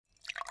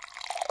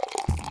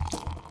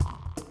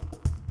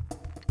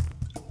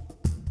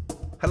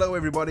Hello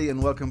everybody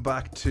and welcome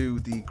back to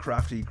the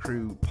Crafty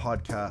Crew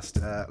podcast.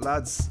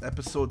 Lads,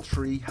 episode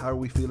 3, how are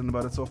we feeling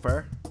about it so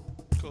far?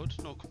 Good,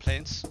 no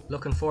complaints.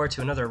 Looking forward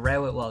to another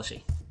row at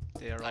Walshy.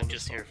 I'm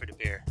just here for the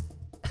beer.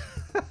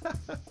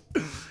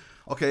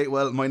 Okay,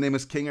 well, my name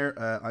is Kinger.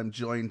 I'm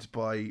joined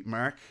by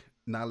Mark,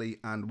 Nally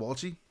and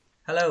Walshy.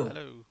 Hello.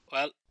 Hello.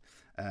 Well,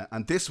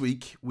 And this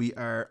week we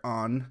are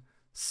on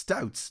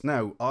stouts.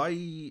 Now,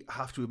 I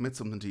have to admit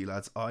something to you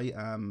lads. I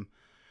am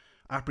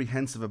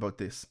apprehensive about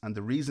this, and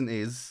the reason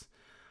is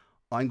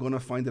I'm going to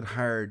find it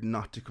hard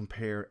not to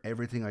compare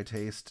everything I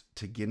taste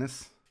to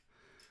Guinness.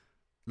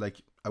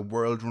 Like, a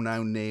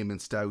world-renowned name in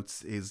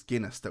stouts is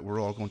Guinness that we're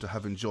all going to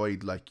have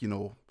enjoyed, like, you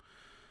know,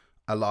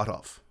 a lot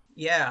of.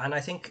 Yeah, and I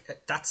think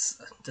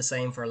that's the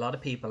same for a lot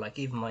of people. Like,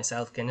 even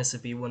myself, Guinness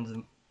would be one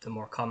of the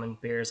more common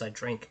beers I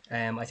drink.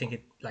 I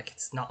think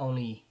it's not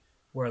only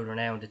world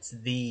renowned, it's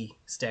the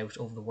stout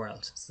of the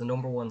world. It's the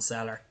number one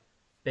seller,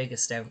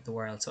 biggest stout of the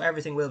world. So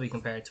everything will be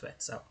compared to it.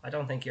 So I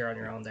don't think you're on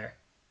your own there.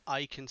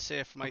 I can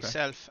say for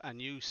myself, and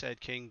you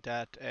said, King,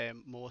 that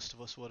most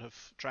of us would have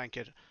drank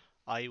it.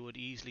 I would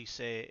easily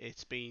say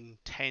it's been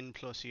 10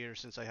 plus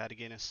years since I had a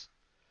Guinness.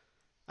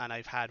 And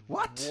I've had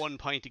one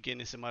pint of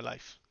Guinness in my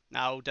life.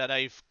 Now that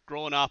I've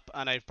grown up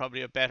and I've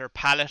probably a better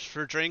palate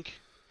for drink,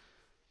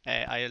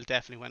 I'll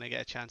definitely, when I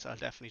get a chance, I'll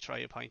definitely try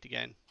a pint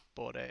again.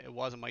 But it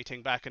wasn't my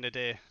thing back in the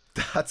day.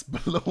 That's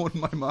blown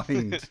my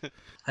mind.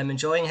 I'm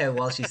enjoying how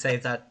Walshy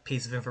saved that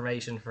piece of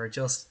information for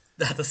just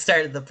at the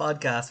start of the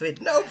podcast. We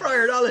had no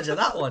prior knowledge of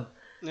that one.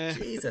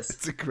 Jesus.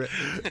 It's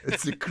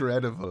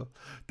incredible.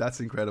 That's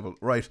incredible.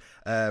 Right.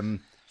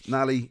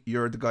 Nally,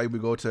 you're the guy we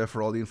go to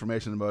for all the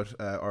information about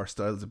our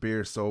styles of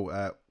beer.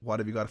 So what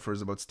have you got for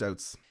us about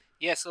stouts?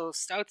 yeah, so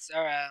stouts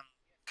are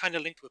kind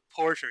of linked with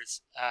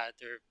porters.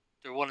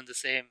 They're one and the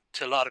same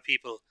to a lot of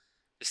people.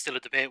 There's still a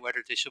debate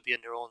whether they should be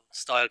in their own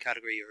style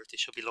category or if they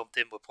should be lumped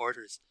in with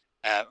porters,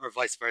 or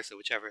vice versa,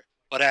 whichever.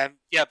 But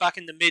yeah, back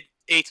in the mid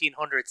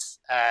 1800s,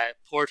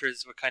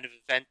 porters were kind of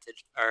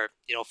invented, or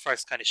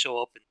first kind of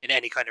show up in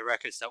any kind of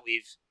records that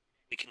we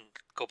can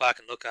go back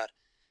and look at.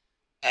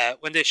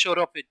 When they showed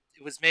up, it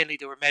was mainly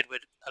they were made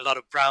with a lot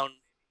of brown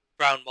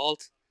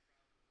malt,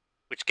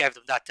 which gave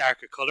them that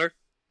darker color.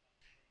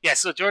 Yeah,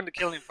 so during the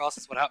kilning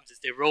process, what happens is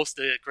they roast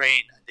the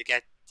grain and they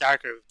get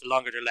darker the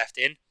longer they're left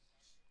in.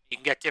 You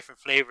can get different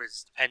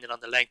flavors depending on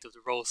the length of the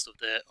roast of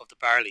the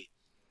barley.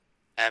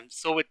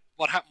 So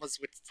what happened was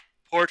with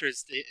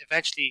porters,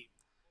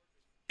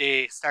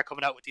 they start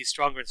coming out with these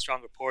stronger and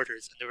stronger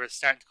porters, and they were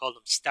starting to call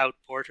them stout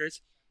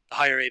porters. The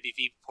higher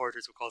ABV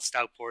porters were called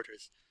stout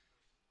porters,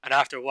 and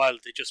after a while,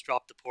 they just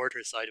dropped the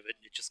porter side of it,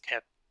 and it just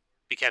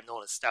became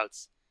known as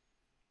stouts.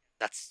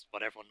 That's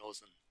what everyone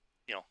knows, and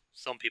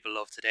some people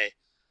love today.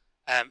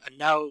 And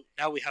now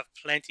we have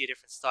plenty of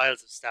different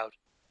styles of stout.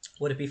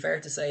 Would it be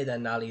fair to say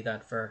then, Nally,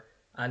 that for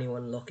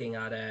anyone looking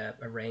at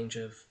a range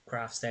of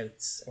craft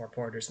stouts or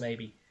porters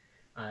maybe,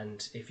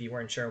 and if you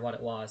weren't sure what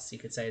it was, you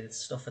could say that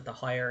stuff at the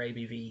higher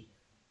ABV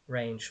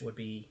range would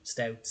be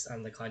stouts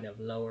and the kind of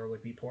lower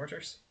would be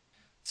porters?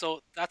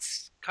 So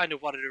that's kind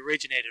of what it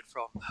originated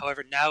from.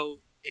 However, now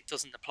it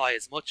doesn't apply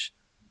as much.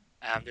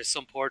 There's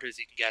some porters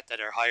you can get that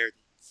are higher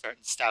than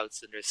certain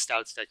stouts, and there's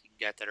stouts that you can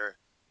get that are,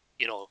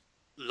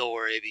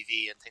 lower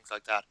ABV and things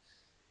like that.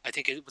 I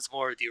think it was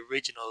more the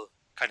original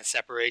kind of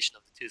separation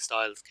of the two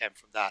styles came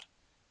from that.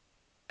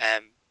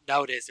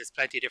 Nowadays, there's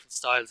plenty of different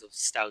styles of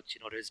stout.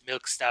 There's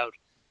milk stout,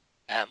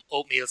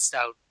 oatmeal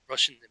stout,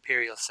 Russian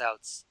imperial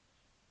stouts.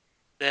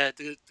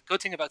 The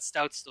good thing about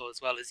stouts, though, as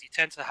well, is you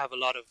tend to have a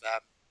lot of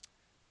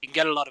you can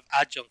get a lot of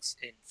adjuncts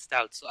in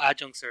stouts. So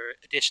adjuncts are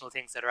additional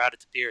things that are added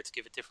to beer to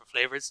give it different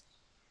flavors.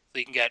 So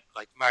you can get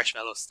like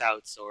marshmallow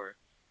stouts or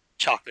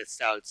chocolate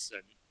stouts,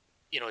 and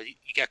you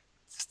get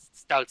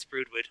stouts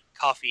brewed with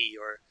coffee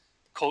or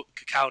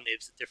cacao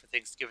nibs and different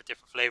things to give it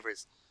different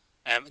flavors.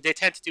 And they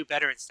tend to do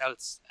better in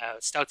stouts.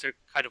 Stouts are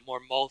kind of more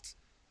malt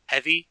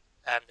heavy,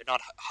 and they're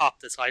not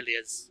hopped as highly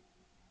as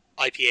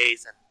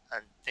IPAs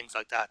and things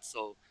like that.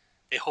 So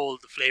they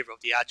hold the flavour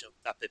of the adjunct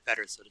that bit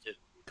better, so they do.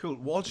 Cool.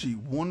 Walshy,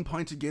 1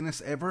 pint of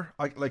Guinness ever?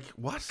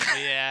 What?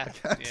 Yeah,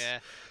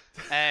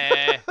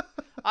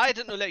 I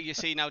don't know. Like, you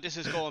see, now this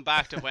is going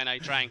back to when I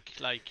drank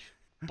like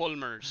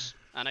Bulmers,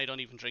 and I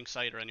don't even drink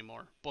cider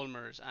anymore.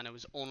 Bulmers, and it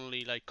was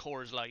only like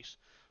Coors Light,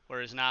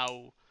 whereas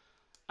now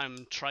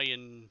I'm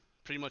trying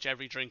pretty much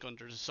every drink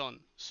under the sun.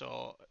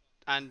 So,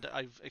 and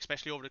I've,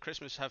 especially over the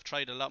Christmas, have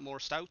tried a lot more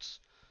stouts.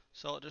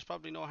 So there's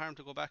probably no harm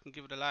to go back and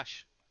give it a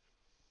lash.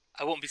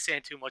 I won't be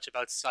saying too much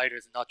about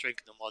ciders and not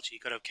drinking them, Walshy. You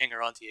could have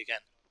Kinger onto you again.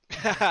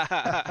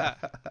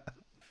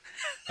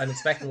 I'm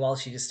expecting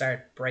Walshy to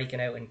start breaking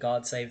out in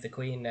God Save the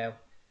Queen now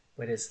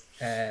with his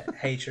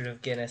hatred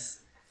of Guinness.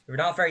 We're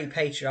not very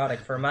patriotic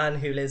for a man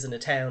who lives in a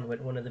town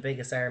with one of the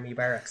biggest army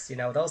barracks.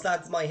 Those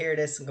lads might hear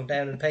this and come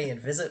down and pay and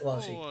visit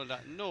Walshy. Oh,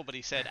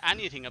 nobody said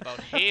anything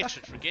about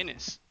hatred for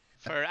Guinness.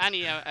 For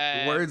any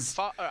words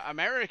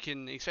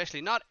American,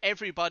 especially, not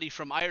everybody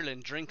from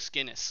Ireland drinks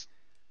Guinness.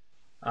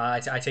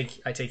 I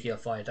think you'll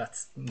find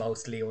that's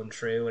mostly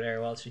untrue there,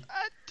 Walshy.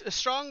 A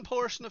strong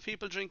portion of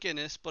people drink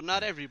Guinness, but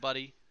not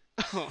everybody.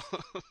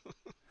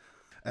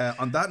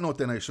 On that note,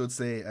 then I should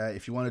say,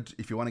 if you want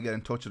to get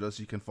in touch with us,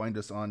 you can find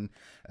us on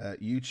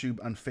YouTube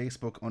and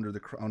Facebook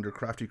under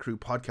Crafty Crew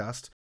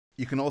Podcast.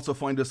 You can also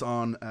find us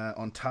on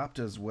Tapped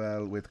as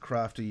well with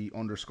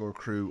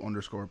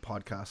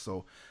Crafty_Crew_podcast.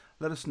 So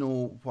let us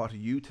know what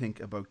you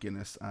think about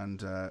Guinness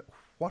and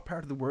what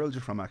part of the world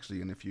you're from, actually,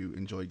 and if you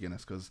enjoy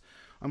Guinness, because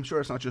I'm sure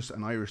it's not just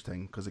an Irish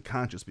thing, because it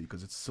can't just be,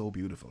 because it's so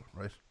beautiful,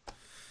 right?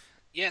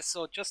 Yeah,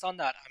 so just on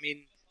that, I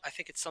mean, I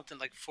think it's something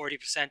like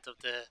 40% of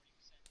the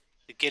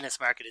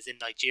Guinness market is in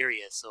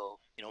Nigeria, so,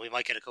 you know, we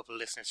might get a couple of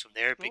listeners from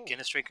there, big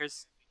Guinness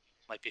drinkers,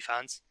 might be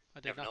fans. I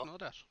did not know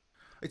that.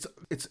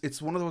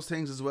 It's one of those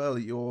things as well.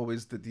 You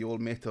always the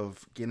old myth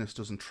of Guinness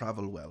doesn't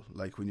travel well.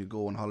 Like when you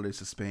go on holidays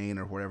to Spain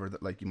or wherever,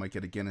 that like you might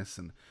get a Guinness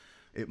and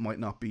it might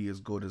not be as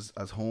good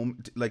as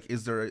home. Like,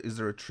 is there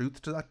a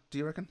truth to that? Do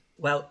you reckon?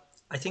 Well,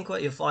 I think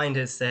what you'll find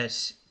is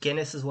that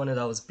Guinness is one of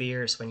those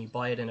beers when you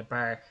buy it in a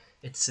bar,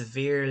 it's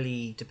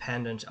severely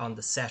dependent on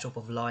the setup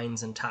of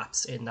lines and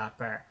taps in that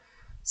bar.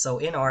 So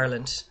in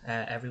Ireland,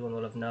 everyone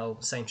will have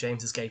known St.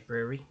 James's Gate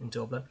Brewery in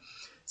Dublin.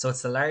 So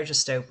it's the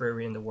largest stout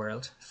brewery in the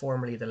world,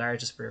 formerly the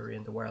largest brewery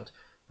in the world.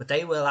 But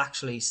they will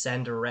actually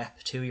send a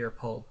rep to your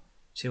pub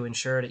to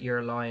ensure that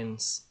your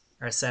lines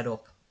are set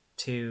up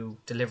to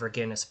deliver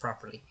Guinness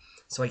properly.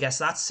 So I guess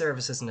that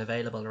service isn't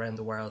available around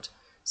the world.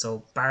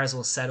 So bars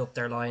will set up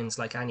their lines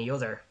like any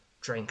other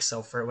drink.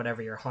 So for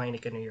whatever your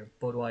Heineken or your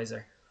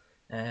Budweiser.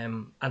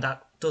 And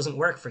that doesn't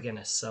work for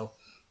Guinness. So,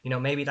 you know,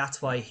 maybe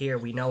that's why here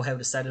we know how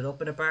to set it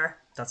up in a bar.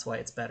 That's why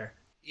it's better.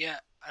 Yeah,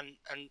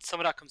 and some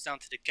of that comes down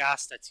to the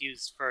gas that's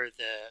used for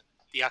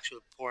the actual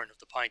pouring of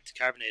the pint to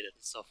carbonate it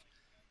and stuff.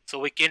 So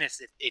with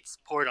Guinness, it's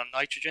poured on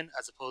nitrogen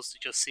as opposed to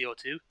just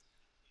CO2.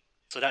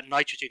 So that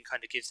nitrogen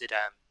kind of gives it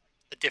a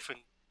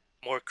different,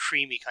 more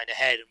creamy kind of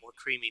head and more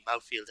creamy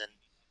mouthfeel than,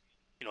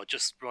 you know,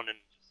 just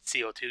running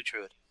CO2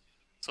 through it.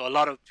 So a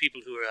lot of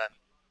people who are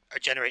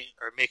generating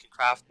or making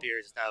craft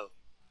beers now,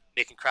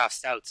 making craft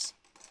stouts,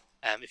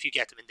 if you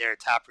get them in their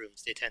tap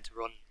rooms, they tend to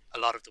run a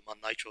lot of them on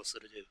nitro, so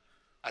they do,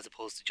 as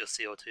opposed to just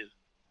CO2.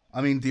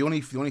 I mean, the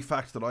only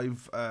fact that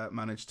I've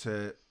managed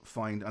to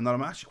find, and that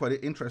I'm actually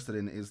quite interested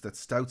in, is that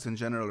stouts in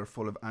general are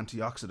full of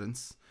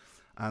antioxidants,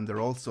 and they're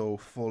also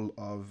full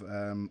of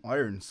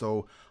iron.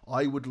 So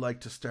I would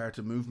like to start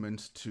a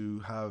movement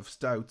to have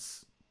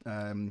stouts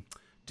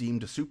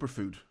deemed a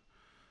superfood.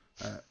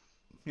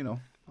 You know,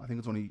 I think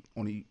it's only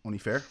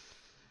fair.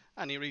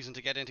 Any reason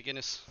to get into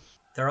Guinness?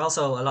 They're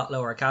also a lot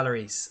lower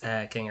calories,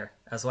 Kinger,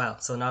 as well.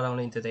 So not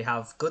only do they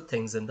have good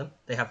things in them,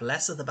 they have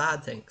less of the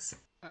bad things.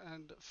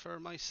 And for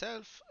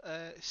myself,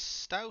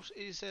 stout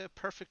is a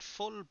perfect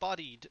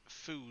full-bodied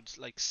foods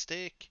like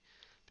steak,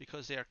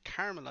 because they are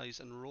caramelized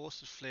and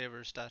roasted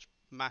flavors that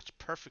match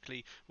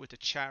perfectly with the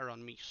char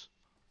on meat.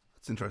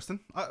 That's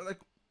interesting. I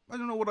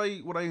don't know,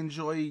 would I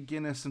enjoy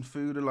Guinness and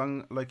food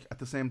along, like, at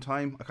the same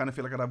time? I kind of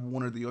feel like I'd have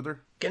one or the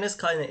other. Guinness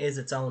kind of is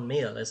its own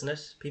meal, isn't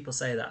it? People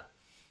say that.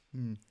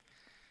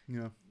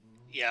 Yeah.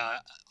 Yeah,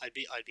 I'd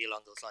be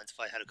along those lines. If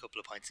I had a couple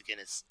of pints of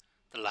Guinness,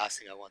 the last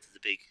thing I want is a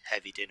big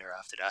heavy dinner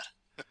after that.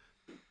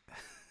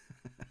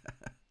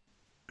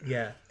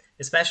 Yeah,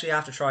 especially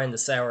after trying the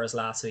sours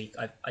last week.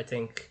 I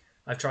think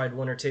I've tried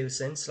one or two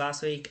since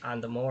last week,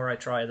 and the more I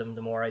try them,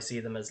 the more I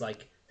see them as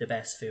like the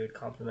best food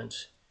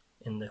complement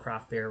in the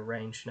craft beer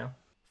range, you know?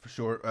 For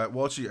sure.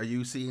 Walshy, are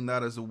you seeing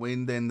that as a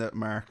win then, that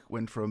Mark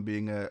went from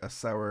being a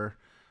sour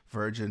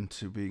virgin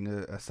to being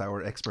a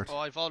sour expert? Oh,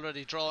 I've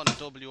already drawn a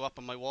W up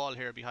on my wall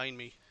here behind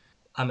me.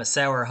 I'm a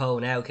sour hoe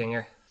now,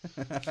 Kinger.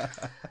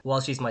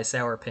 Walshy's my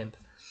sour pimp.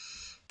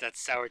 That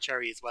sour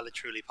cherry is well and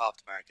truly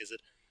popped, Mark, is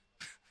it?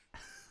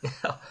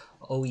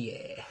 Oh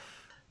yeah.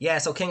 Yeah,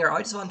 so Kinger,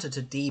 I just wanted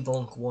to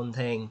debunk one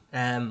thing.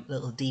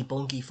 Little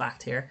debunky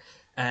fact here.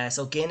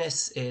 So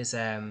Guinness is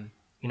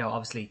you know,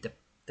 obviously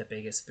the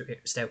biggest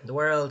stout in the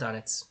world, and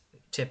it's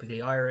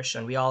typically Irish,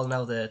 and we all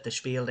know the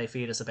spiel they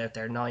feed us about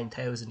their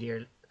 9,000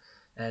 year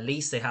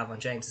lease they have on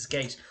James's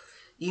Gate,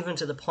 even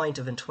to the point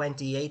of in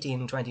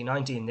 2018 and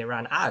 2019 they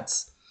ran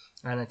ads,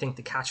 and I think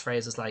the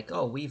catchphrase is like,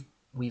 oh, we're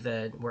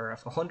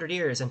 100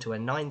 years into a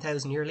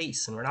 9,000 year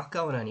lease and we're not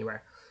going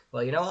anywhere.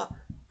 Well, you know what?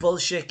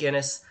 Bullshit,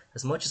 Guinness.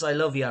 As much as I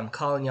love you, I'm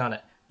calling you on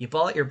it. You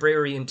bought your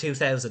brewery in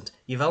 2000.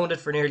 You've owned it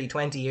for nearly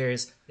 20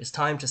 years. It's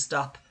time to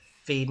stop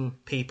feeding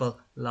people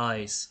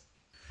lies.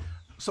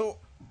 So,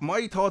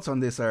 my thoughts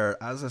on this are,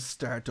 as a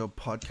startup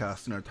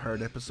podcast in our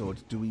third episode,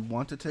 do we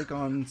want to take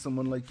on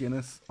someone like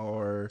Guinness,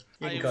 or...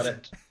 I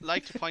would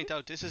like to point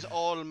out, this is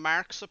all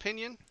Mark's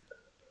opinion,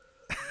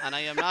 and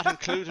I am not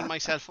including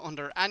myself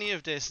under any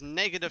of this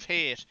negative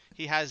hate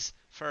he has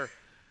for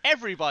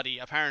everybody,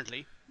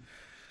 apparently.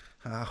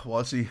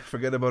 Walshy,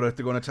 forget about it.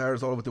 They're going to tar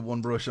us all with the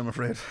one brush, I'm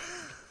afraid.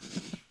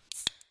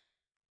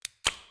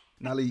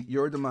 Nally,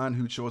 you're the man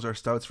who chose our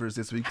stouts for us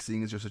this week,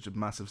 seeing as you're such a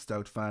massive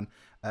stout fan.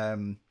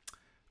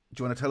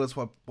 Do you want to tell us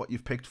what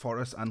you've picked for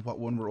us and what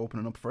one we're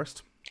opening up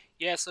first?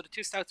 Yeah, so the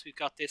two stouts we've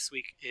got this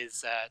week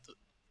is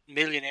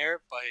Millionaire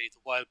by the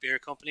Wild Beer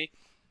Company,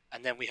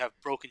 and then we have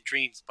Broken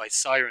Dreams by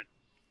Siren.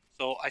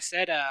 So I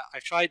said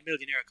I've tried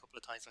Millionaire a couple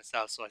of times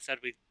myself, so I said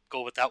we'd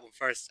go with that one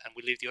first, and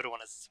we'll leave the other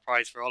one as a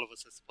surprise for all of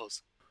us, I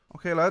suppose.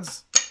 Okay,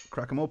 lads,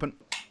 crack them open.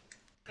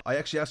 I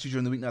actually asked you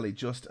during the week, Nelly,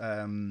 just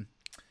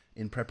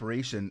in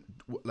preparation,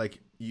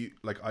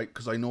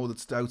 because I know that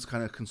stouts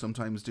kind of can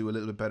sometimes do a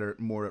little bit better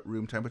more at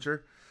room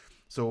temperature.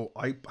 So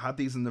I had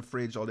these in the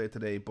fridge all day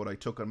today, but I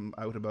took them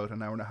out about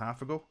an hour and a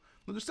half ago.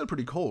 Well, they're still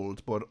pretty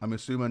cold, but I'm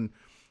assuming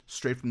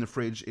straight from the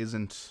fridge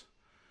isn't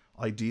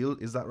ideal.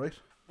 Is that right?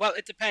 Well,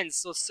 it depends.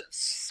 So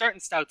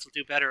certain stouts will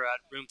do better at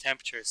room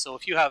temperature. So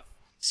if you have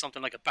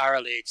something like a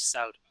barrel-aged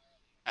stout,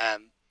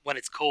 when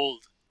it's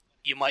cold,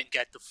 you might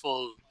get the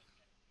full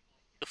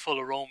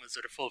aromas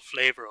or the full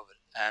flavor of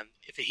it.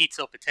 If it heats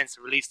up, it tends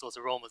to release those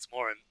aromas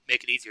more and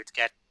make it easier to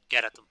get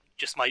at them.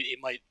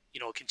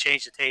 It can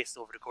change the taste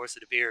over the course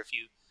of the beer if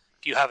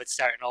you have it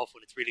starting off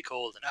when it's really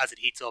cold, and as it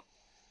heats up,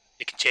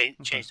 it can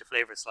change the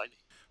flavor slightly.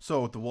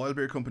 So the Wild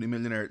Beer Company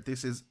Millionaire,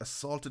 this is a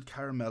salted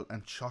caramel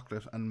and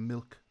chocolate and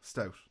milk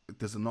stout.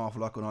 There's an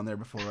awful lot going on there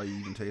before I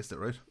even taste it,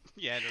 right?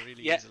 Yeah, there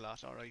really is a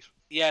lot. All right.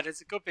 Yeah,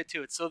 there's a good bit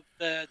to it. So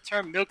the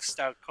term milk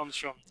stout comes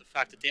from the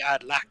fact that they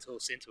add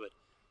lactose into it.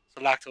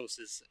 So lactose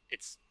is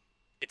it's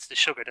the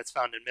sugar that's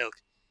found in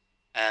milk.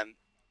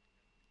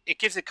 It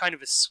gives it kind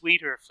of a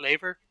sweeter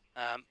flavor.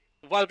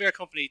 The Wild Beer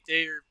Company,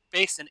 they're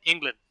based in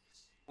England.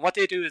 What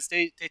they do is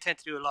they tend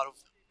to do a lot of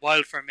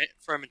wild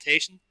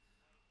fermentation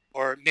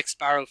or mixed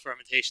barrel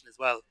fermentation as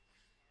well.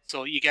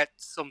 So you get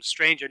some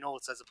stranger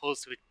notes as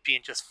opposed to it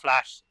being just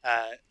flat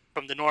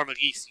from the normal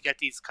yeast. You get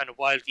these kind of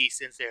wild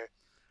yeast in there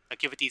that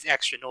give it these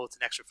extra notes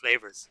and extra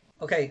flavors.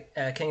 Okay,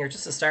 Kinger,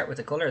 just to start with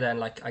the colour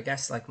then, I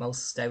guess like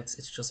most stouts,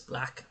 it's just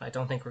black. I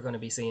don't think we're going to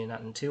be seeing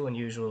nothing too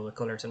unusual with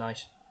colour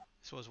tonight.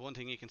 I suppose one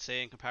thing you can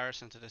say in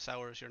comparison to the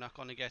sours, you're not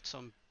going to get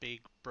some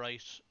big,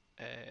 bright,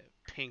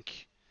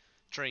 pink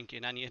drink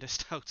in any of the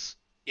stouts.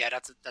 Yeah,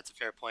 that's a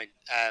fair point.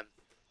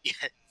 Yeah,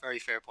 very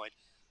fair point.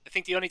 I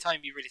think the only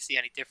time you really see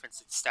any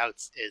difference in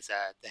stouts is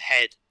the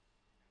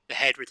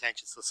head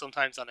retention. So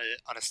sometimes on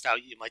a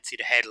stout, you might see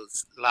the head will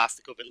last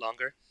a good bit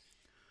longer,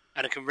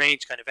 and it can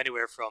range kind of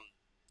anywhere from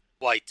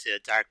white to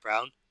dark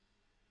brown.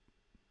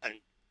 And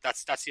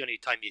that's the only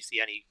time you see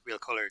any real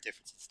color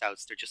difference in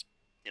stouts. They're just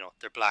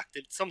they're black.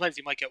 Sometimes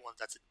you might get one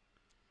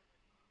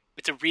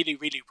it's a really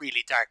really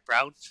really dark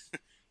brown,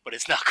 but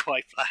it's not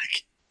quite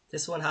black.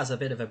 This one has a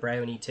bit of a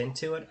browny tint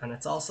to it, and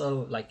it's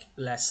also like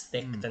less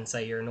thick than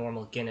say your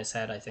normal Guinness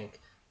Head. I think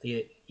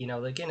the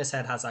Guinness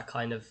Head has that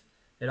kind of,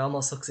 it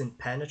almost looks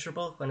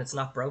impenetrable when it's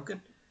not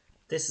broken.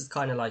 This is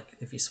kind of like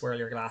if you swirl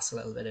your glass a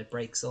little bit, it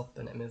breaks up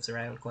and it moves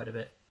around quite a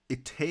bit.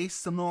 It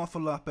tastes an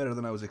awful lot better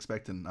than I was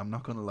expecting. I'm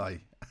not going to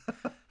lie.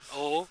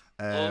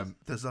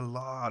 There's a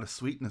lot of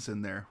sweetness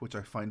in there, which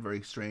I find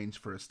very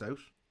strange for a stout.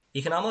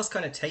 You can almost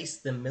kind of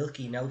taste the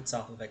milky notes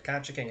off of it,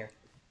 can't you, Kinger?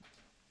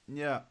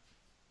 Yeah.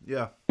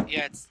 Yeah,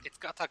 it's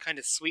got that kind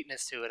of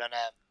sweetness to it, and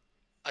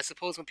I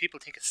suppose when people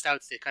think of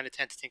stouts, they kind of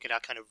tend to think of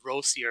that kind of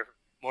roasty or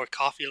more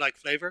coffee-like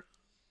flavor.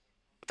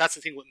 But that's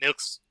the thing with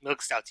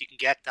milk stouts, you can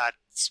get that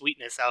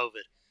sweetness out of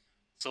it.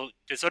 So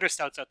there's other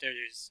stouts out there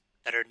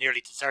that are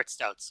nearly dessert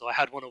stouts. So I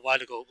had one a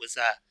while ago.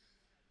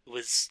 It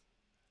was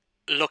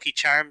Lucky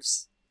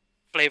Charms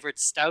flavored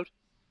stout.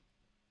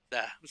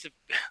 It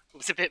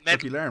was a bit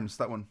Chucky Larms,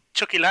 that one.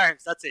 Chucky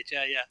Larms, that's it.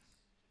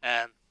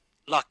 Yeah.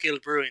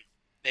 Lockgill Brewing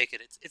make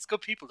it. It's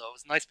good people though. It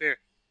was a nice beer.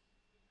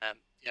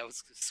 It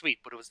was sweet,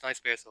 but it was nice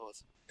beer. So it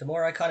was. The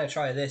more I kind of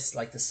try this,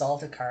 like the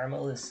salted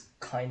caramel is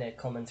kind of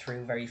coming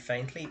through very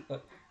faintly,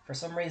 but for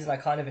some reason I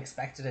kind of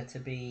expected it to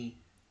be,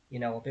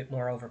 a bit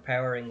more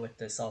overpowering with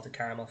the salted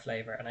caramel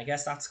flavor. And I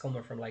guess that's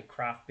coming from like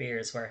craft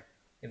beers where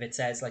if it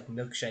says like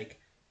milkshake,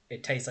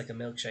 it tastes like a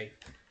milkshake.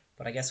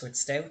 But I guess with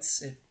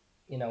stouts, it,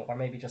 or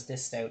maybe just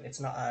this stout, it's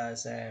not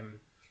as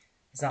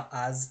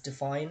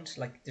defined.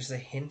 Like there's a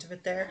hint of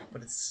it there,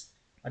 but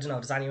I don't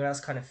know. Does anyone else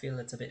kind of feel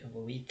it's a bit of a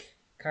weak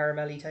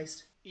caramelly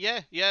taste?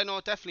 Yeah, no,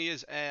 it definitely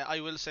is. I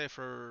will say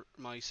for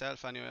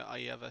myself anyway, I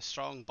have a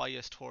strong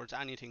bias towards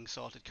anything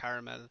salted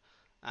caramel,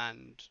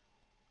 and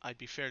I'd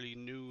be fairly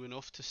new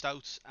enough to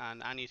stouts,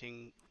 and any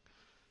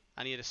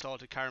of the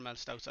salted caramel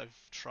stouts I've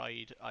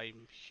tried,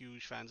 I'm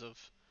huge fans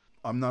of.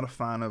 I'm not a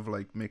fan of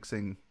like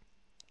mixing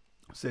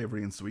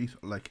savoury and sweet.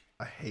 Like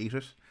I hate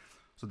it,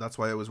 so that's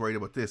why I was worried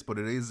about this. But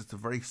it's a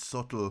very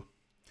subtle.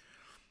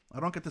 I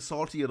don't get the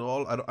salty at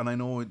all, and I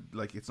know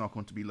it's not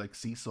going to be like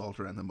sea salt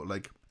or anything, but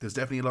like there's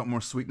definitely a lot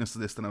more sweetness to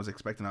this than I was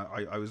expecting.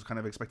 I was kind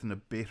of expecting a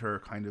bitter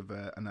kind of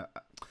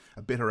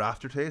a bitter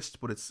aftertaste,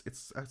 but it's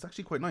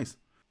actually quite nice.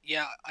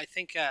 Yeah, I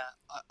think the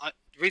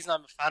reason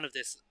I'm a fan of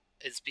this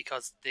is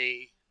because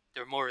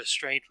they're more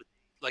restrained with,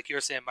 like you're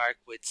saying, Mark,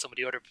 with some of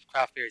the other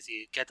craft beers.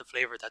 You get the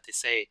flavour that they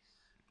say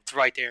it's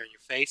right there in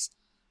your face,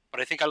 but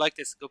I think I like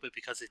this a good bit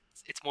because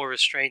it's more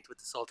restrained with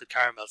the salted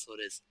caramel, so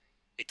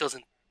it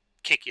doesn't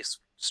kick you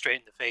straight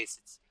in the face.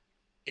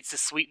 It's the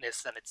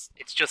sweetness, and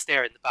it's just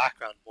there in the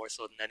background more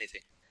so than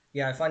anything.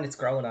 Yeah, I find it's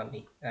growing on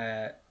me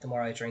the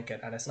more I drink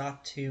it, and it's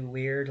not too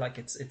weird. Like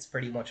it's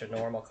pretty much a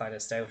normal kind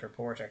of stout or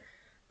porter.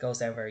 Goes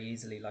down very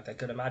easily. Like I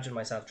could imagine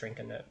myself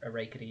drinking a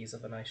rake of these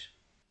of a night.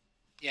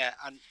 Yeah,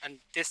 and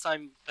this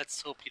time,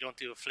 let's hope you don't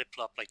do a flip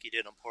flop like you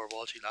did on Poor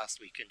Walshy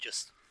last week, and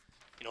just,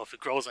 if it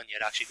grows on you,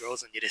 it actually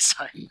grows on you this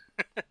time.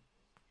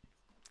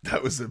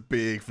 That was a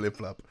big flip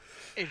flop.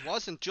 It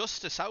wasn't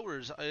just the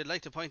sours. I'd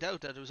like to point out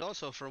that it was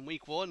also from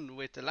week 1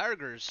 with the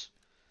lagers.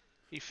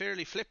 He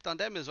fairly flipped on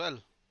them as well.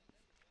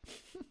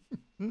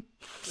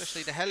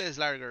 Especially the Helles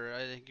lager.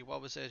 I think,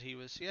 what was it? He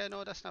was, yeah,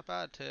 no, that's not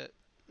bad.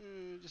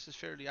 This is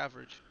fairly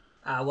average.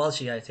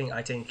 Walshy, I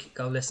think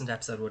go listen to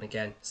episode 1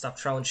 again. Stop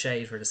throwing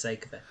shade for the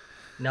sake of it.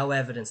 No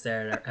evidence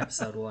there in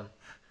episode 1.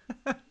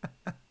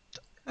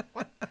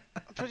 What?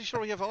 I'm pretty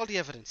sure we have all the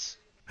evidence.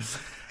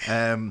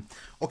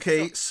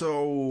 Okay,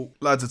 so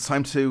lads, it's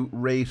time to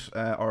rate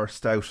our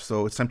stout.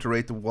 So it's time to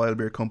rate the Wild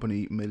Beer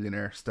Company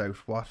Millionaire Stout.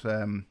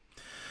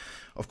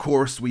 Of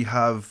course, we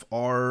have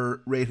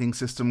our rating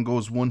system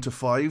goes 1 to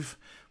 5.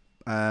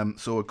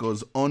 So it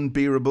goes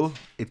unbearable,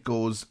 it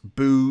goes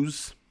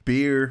booze,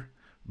 beer,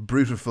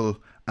 brutiful,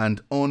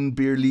 and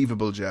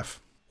unbeerleavable.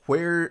 Jeff,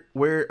 where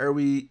are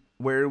we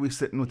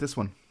sitting with this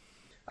one?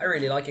 I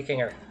really like it,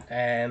 Kinger.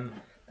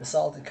 The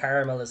salted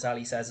caramel, as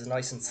Ali says, is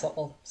nice and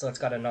subtle, so it's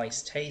got a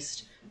nice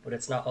taste, but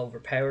it's not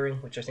overpowering,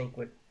 which I think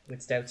with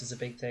stouts is a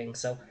big thing.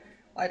 So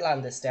I'd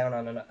land this down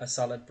on a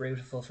solid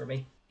brutiful for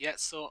me. Yeah,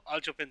 so I'll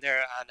jump in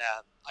there, and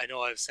I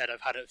know I've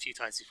had it a few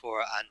times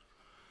before, and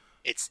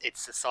it's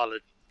a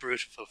solid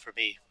brutiful for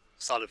me.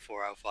 Solid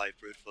 4 out of 5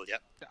 brutiful. Yeah.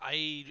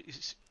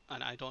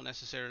 I don't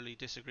necessarily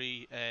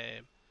disagree.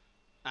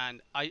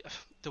 And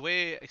the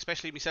way,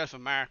 especially myself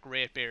and Mark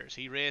rate beers,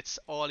 he rates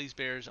all his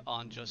beers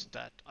on just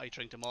that. I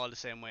drink them all the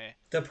same way.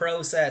 The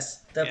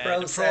process. The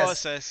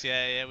process.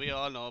 Yeah, we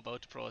all know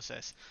about the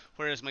process.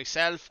 Whereas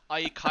myself,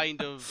 I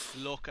kind of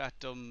look at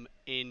them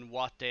in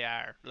what they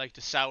are. Like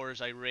the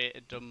sours, I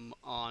rated them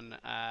on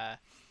a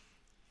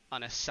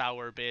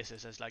sour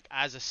basis.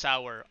 As a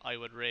sour, I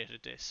would rate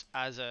it this.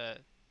 As a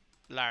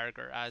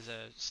lager, as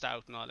a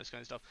stout, and all this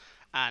kind of stuff.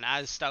 And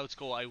as stouts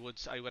go, I would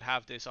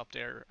have this up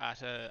there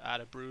at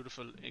a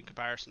brutiful in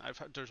comparison.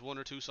 There's 1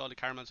 or 2 salted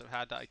caramels I've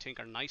had that I think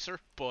are nicer,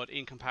 but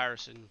in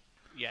comparison,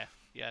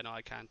 no,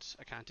 I can't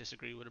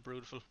disagree with a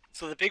brutiful.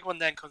 So the big one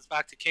then comes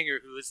back to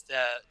Kinger, who is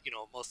the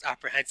most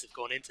apprehensive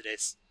going into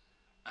this,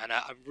 and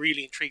I'm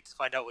really intrigued to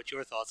find out what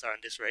your thoughts are on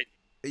this rating.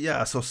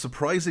 Yeah, so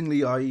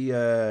surprisingly,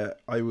 I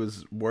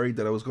was worried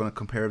that I was going to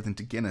compare everything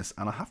to Guinness,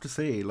 and I have to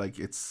say, like,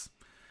 it's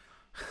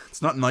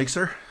not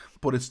nicer,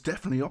 but it's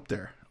definitely up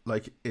there.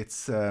 Like,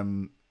 it's I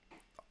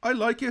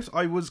like it.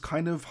 I was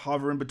kind of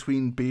hovering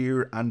between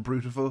beer and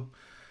brutiful,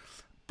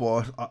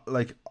 but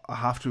I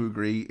have to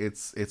agree,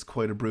 it's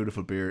quite a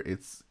brutiful beer.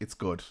 It's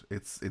good.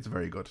 It's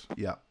very good.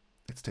 Yeah,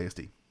 it's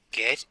tasty.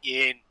 Get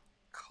in,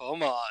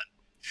 come on.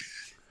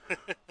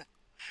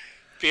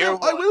 Beer.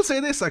 I will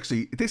say this,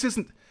 actually, this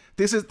isn't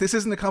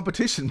a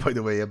competition, by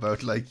the way,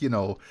 about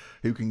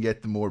who can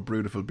get the more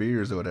brutiful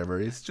beers or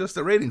whatever. It's just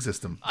a rating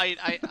system.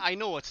 I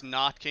know it's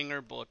not,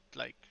 Kinger, but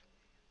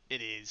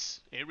it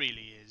is. It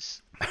really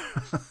is.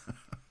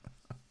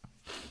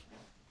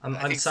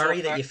 I'm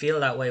sorry that you feel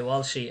that way,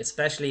 Walshy,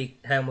 especially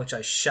how much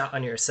I shot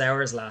on your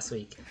sours last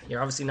week.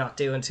 You're obviously not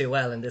doing too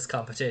well in this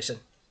competition.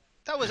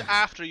 That was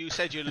after you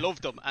said you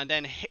loved them and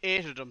then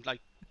hated them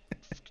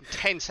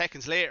 10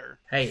 seconds later.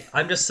 Hey,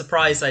 I'm just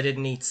surprised I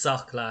didn't eat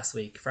sock last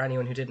week. For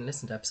anyone who didn't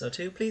listen to episode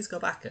 2, please go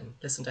back and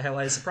listen to how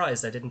I was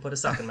surprised I didn't put a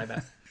sock in my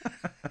mouth.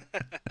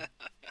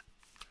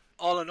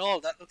 All in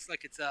all, that looks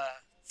like it's a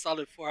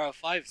solid 4 out of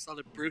 5,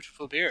 solid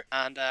brutiful beer.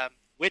 And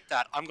with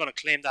that, I'm going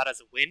to claim that as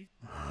a win.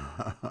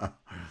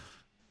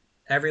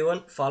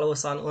 Everyone, follow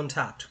us on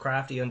Untapped,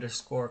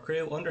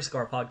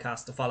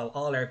 crafty_crew_podcast to follow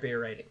all our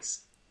beer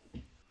ratings.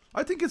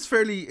 I think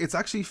it's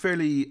actually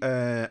fairly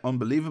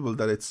unbelievable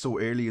that it's so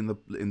early in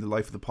the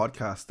life of the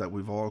podcast that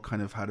we've all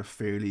kind of had a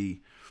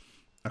fairly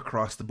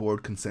across the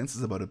board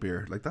consensus about a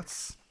beer. Like,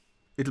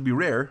 it'll be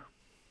rare.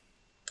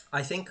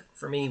 I think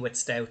for me with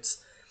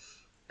stouts,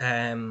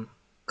 because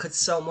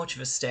so much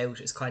of a stout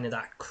is kind of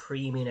that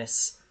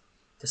creaminess,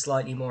 the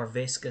slightly more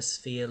viscous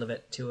feel of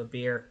it to a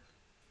beer,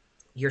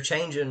 you're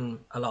changing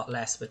a lot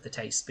less with the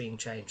taste being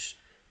changed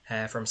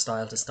from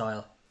style to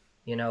style.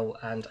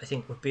 And I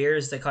think with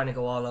beers, they kind of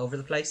go all over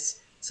the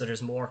place, so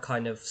there's more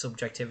kind of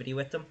subjectivity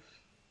with them.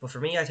 But for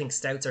me, I think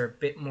stouts are a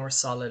bit more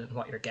solid in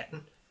what you're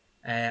getting.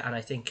 And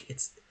I think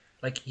it's,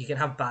 you can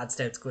have bad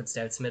stouts, good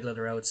stouts, middle of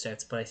the road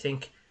stouts, but I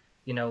think,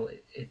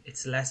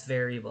 it's less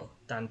variable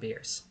than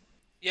beers.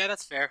 Yeah,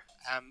 that's fair.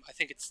 I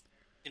think it's,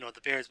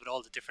 the beers with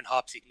all the different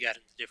hops you can get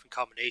and the different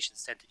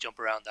combinations tend to jump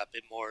around that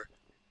bit more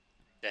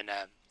than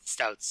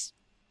stouts.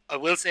 I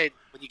will say,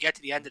 when you get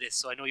to the end of this,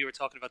 so I know you were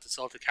talking about the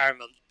salted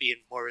caramel being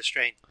more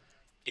restrained,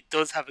 it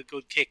does have a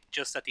good kick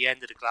just at the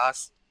end of the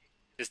glass.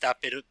 There's that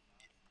bit of,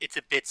 it's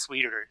a bit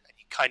sweeter, and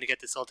you kind of get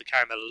the salted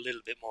caramel a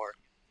little bit more.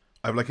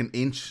 I have an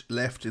inch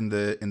left in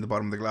the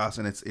bottom of the glass,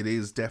 and it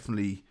is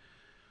definitely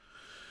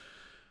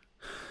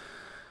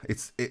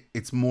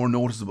it's more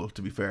noticeable,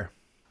 to be fair.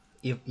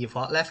 You've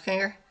what left,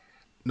 Kinger?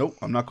 Nope,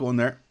 I'm not going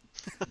there.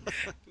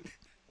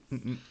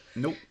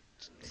 Nope.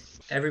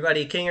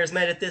 Everybody, Kinger's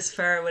made it this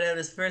far without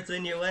his first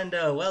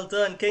innuendo. Well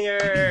done,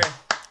 Kinger!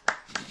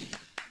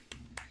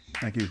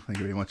 Thank you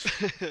very much.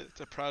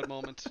 It's a proud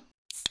moment.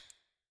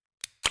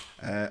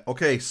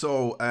 Okay,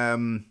 so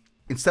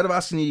instead of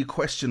asking you a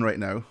question right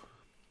now,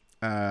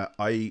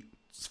 I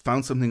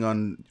found something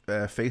on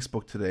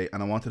Facebook today,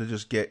 and I wanted to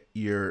just get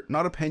your,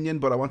 not opinion,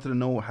 but I wanted to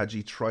know, had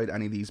you tried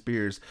any of these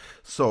beers?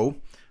 So,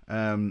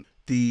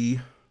 the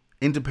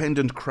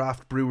Independent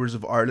Craft Brewers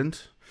of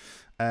Ireland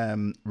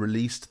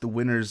released the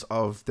winners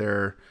of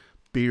their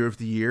Beer of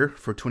the Year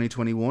for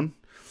 2021,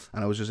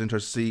 and I was just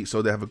interested to see,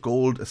 so they have a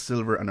gold, a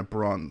silver, and a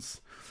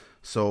bronze.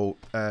 So,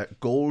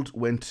 gold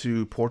went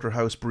to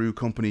Porterhouse Brew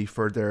Company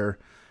for their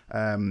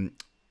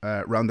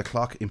Round the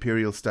Clock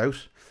Imperial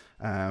Stout.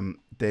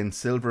 Then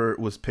silver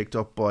was picked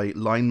up by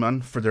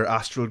Lineman for their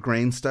Astral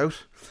Grain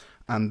Stout.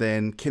 And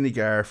then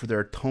Kinnegar for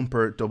their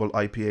Thumper Double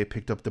IPA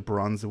picked up the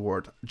bronze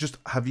award. Just,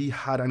 have you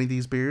had any of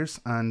these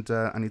beers and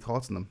any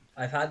thoughts on them?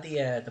 I've had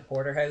the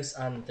Porterhouse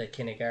and the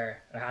Kinnegar.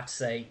 I have to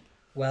say,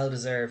 well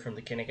deserved from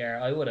the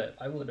Kinnegar. I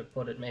would have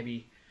put it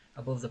maybe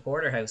above the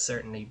Porterhouse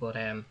certainly, but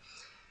I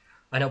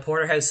know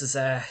Porterhouse is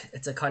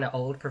it's a kind of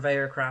old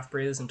purveyor of craft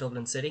brews in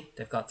Dublin City.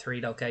 They've got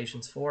 3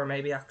 locations, 4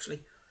 maybe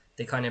actually.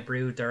 They kind of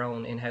brewed their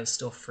own in-house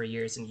stuff for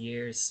years and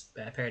years,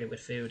 paired it with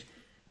food.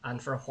 And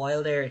for a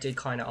while there, it did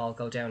kind of all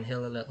go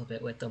downhill a little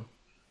bit with them.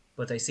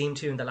 But they seem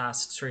to, in the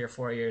last 3 or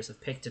 4 years, have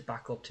picked it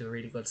back up to a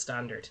really good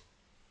standard.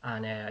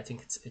 And I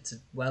think it's a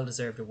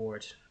well-deserved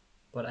award.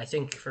 But I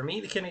think, for me,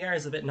 the Kinnegar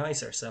is a bit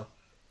nicer, so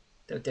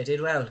they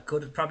did well.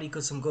 Probably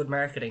some good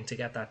marketing to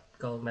get that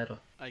gold medal.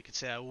 I could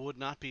say I would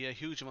not be a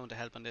huge amount of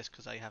help on this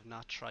because I have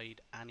not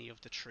tried any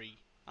of the 3.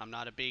 I'm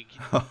not a big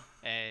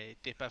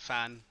DIPA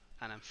fan,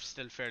 and I'm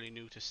still fairly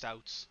new to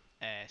stouts.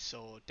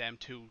 So them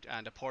 2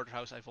 and the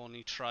Porterhouse, I've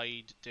only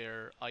tried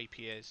their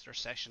IPAs, their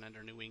Session and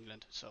their New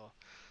England, so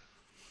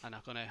I'm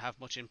not going to have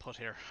much input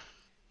here.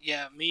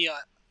 Yeah, me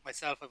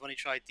myself, I've only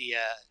tried the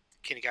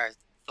Kinnegar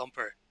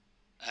Thumper.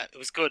 It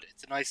was good.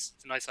 It's a nice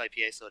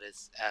IPA, so it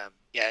is.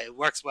 Yeah, it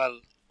works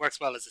well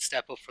as a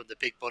step up from the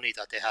Big Bunny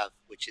that they have,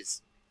 which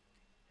is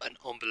an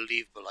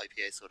unbelievable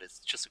IPA. So it is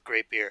just a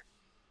great beer.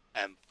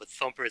 But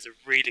Thumper is a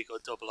really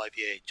good double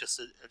IPA, just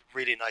a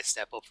really nice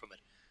step up from it.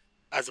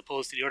 As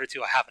opposed to the other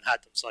 2, I haven't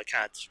had them, so I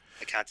can't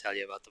tell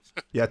you about them.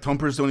 Yeah,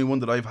 Thumper's the only one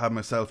that I've had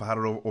myself. I had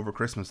it over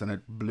Christmas, and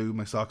it blew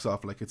my socks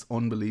off. Like, it's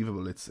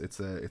unbelievable. It's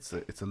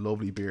a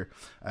lovely beer.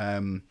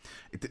 The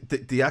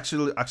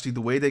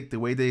way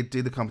they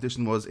did the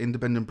competition was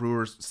independent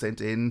brewers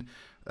sent in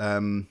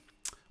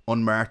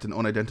unmarked and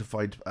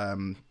unidentified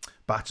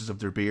batches of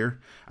their beer,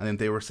 and then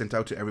they were sent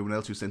out to everyone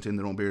else who sent in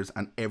their own beers,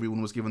 and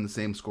everyone was given the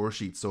same score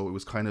sheet. So it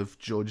was kind of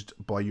judged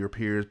by your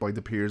peers, by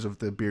the peers of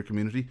the beer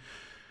community,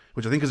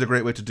 which I think is a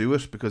great way to do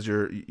it, because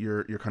you're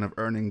kind of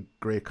earning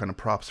great kind of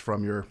props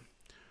from your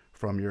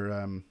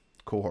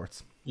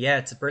cohorts. Yeah,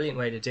 it's a brilliant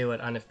way to do it.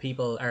 And if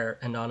people are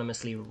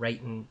anonymously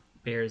rating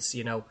beers,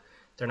 you know,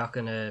 they're not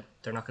gonna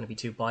be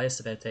too biased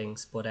about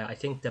things. But I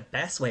think the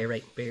best way of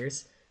rating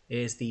beers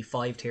is the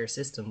 5-tier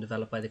system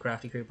developed by the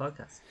Crafty Crew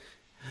podcast.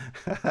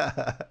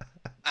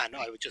 And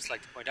I would just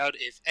like to point out,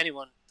 if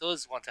anyone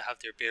does want to have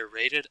their beer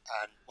rated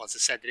and wants to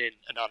send it in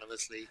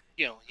anonymously,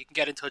 you know, you can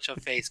get in touch on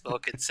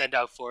Facebook and send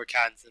out 4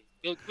 cans,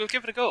 and we'll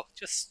give it a go.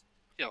 Just,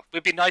 you know,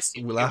 we'll be nice to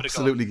you. We'll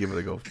absolutely give it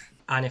a go.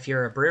 And if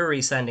you're a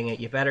brewery sending it,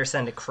 you better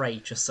send a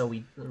crate, just so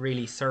we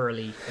really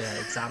thoroughly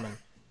examine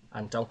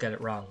and don't get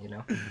it wrong, you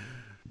know.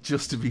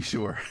 Just to be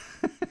sure.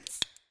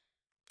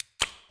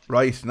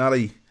 Right,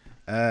 Natalie,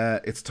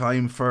 it's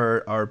time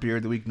for our beer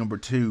of the week number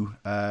 2.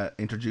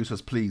 Introduce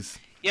us, please.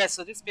 Yeah,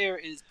 so this beer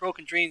is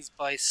Broken Dreams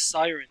by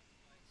Siren.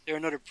 They're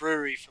another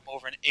brewery from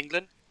over in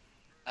England.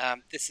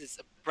 This is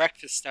a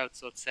breakfast stout,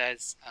 so it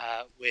says,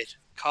 with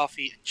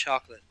coffee and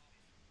chocolate.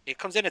 It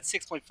comes in at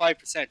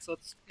 6.5%, so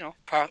it's, you know,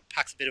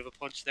 packs a bit of a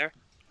punch there.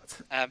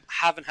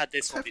 Haven't had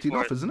this one before.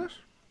 Enough, isn't it?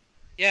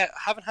 Yeah,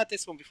 haven't had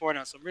this one before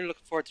now, so I'm really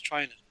looking forward to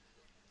trying it.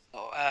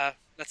 So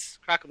let's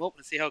crack them open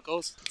and see how it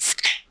goes.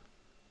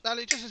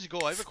 Natalie, just as you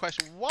go, I have a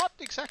question. What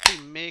exactly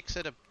makes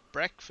it a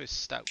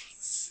breakfast stout?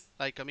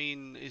 Like, I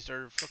mean, is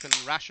there fucking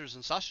rashers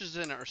and sausages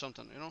in it or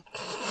something, you know?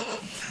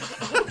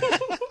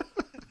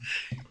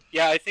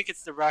 Yeah, I think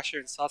it's the rasher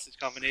and sausage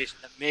combination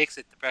that makes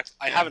it the breakfast.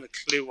 I haven't a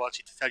clue,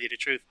 Walshy, to tell you the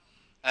truth.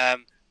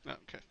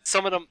 Okay.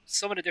 Some of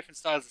the different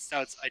styles of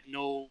stouts, I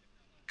know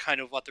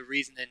kind of what the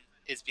reasoning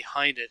is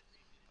behind it.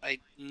 I'm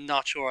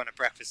not sure on a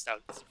breakfast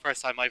stout. It's the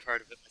first time I've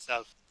heard of it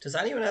myself. Does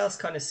anyone else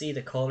kind of see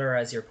the colour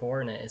as you're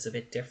pouring it is a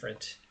bit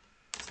different?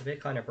 It's a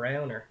bit kind of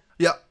browner.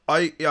 Yeah,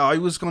 I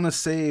was gonna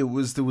say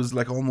there was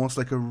like almost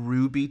like a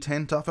ruby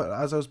tint off it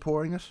as I was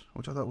pouring it,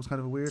 which I thought was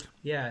kind of weird.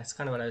 Yeah, it's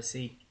kind of what I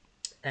see.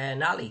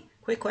 Natalie,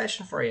 quick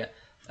question for you.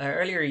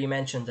 Earlier you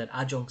mentioned that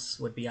adjuncts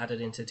would be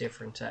added into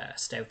different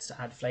stouts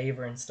to add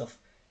flavour and stuff.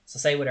 So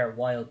say with our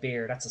wild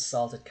beer, that's a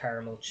salted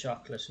caramel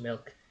chocolate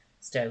milk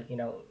stout, you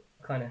know,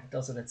 kind of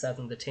does what it says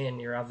in the tin.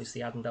 You're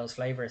obviously adding those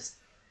flavours.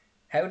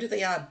 How do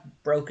they add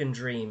Broken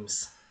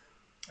Dreams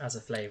as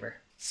a flavour?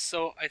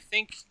 So I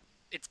think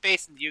it's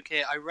based in the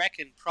UK. I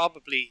reckon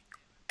probably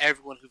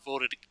everyone who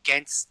voted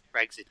against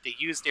Brexit, they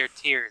used their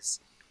tears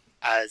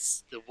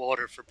as the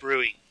water for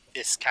brewing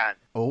this can.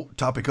 Oh,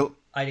 topical.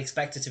 I'd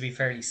expect it to be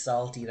fairly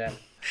salty then.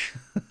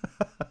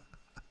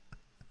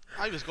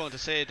 I was going to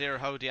say there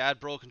how the ad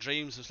Broken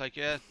Dreams was like,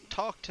 yeah,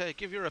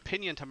 give your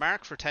opinion to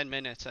Mark for 10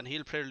 minutes and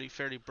he'll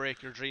fairly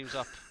break your dreams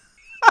up.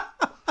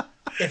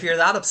 If you're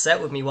that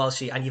upset with me,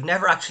 Walshy, and you've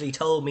never actually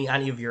told me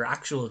any of your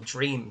actual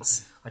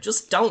dreams,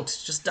 just don't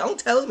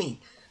tell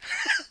me.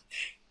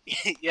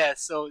 Yeah,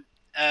 so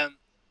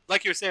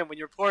like you were saying, when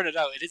you're pouring it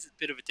out, it is a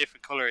bit of a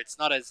different color. It's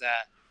not as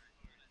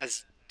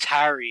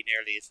tarry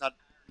nearly. It's not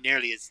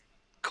nearly as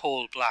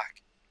coal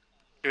black.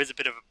 There is a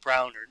bit of a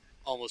brown or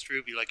almost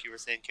ruby, like you were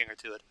saying, Kinger,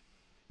 to it.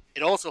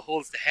 It also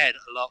holds the head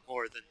a lot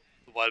more than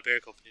the Wild Bear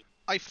Company.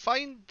 I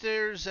find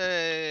there's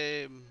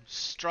a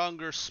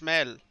stronger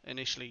smell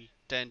initially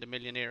than the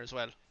Millionaire as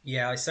well.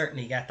 Yeah, I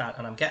certainly get that,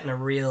 and I'm getting a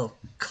real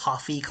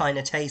coffee kind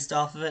of taste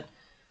off of it.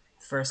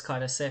 First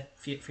kind of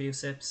few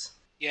sips.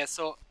 Yeah,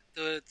 so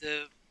the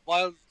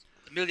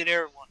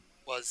Millionaire one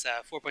was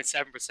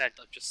 4.7%,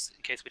 just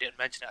in case we didn't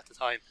mention it at the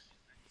time.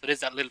 So it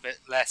is that little bit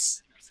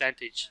less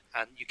percentage,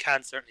 and you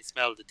can certainly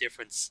smell the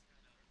difference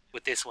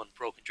with this one,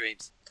 Broken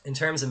Dreams. In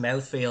terms of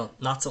mouthfeel,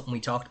 not something we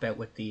talked about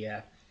with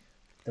the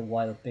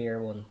Wild Beer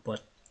one,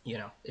 but you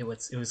know, it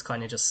was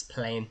kind of just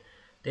plain.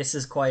 This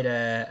is quite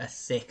a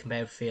thick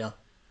mouthfeel.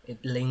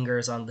 It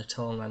lingers on the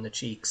tongue, on the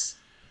cheeks.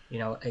 You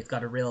know, it's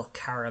got a real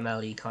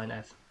caramelly kind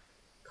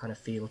of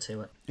feel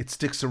to it. It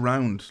sticks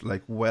around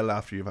like well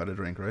after you've had a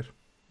drink, right?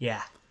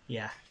 Yeah,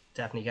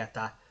 definitely get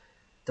that.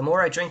 The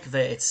more I drink of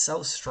it, it's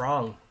so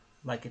strong.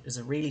 Like, there's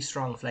a really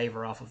strong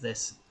flavour off of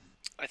this.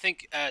 I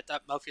think that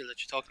mouthfeel that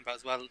you're talking about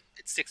as well,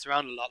 it sticks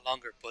around a lot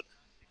longer, but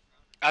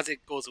as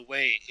it goes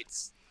away,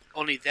 it's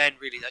only then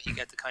really that you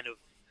get the kind of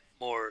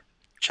more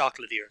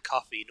chocolatey or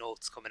coffee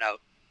notes coming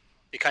out.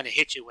 They kind of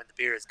hit you when the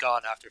beer is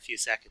gone after a few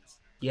seconds.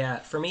 Yeah,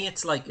 for me,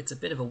 it's a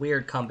bit of a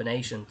weird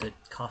combination, the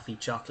coffee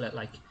chocolate.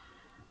 Like,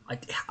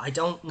 I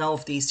don't know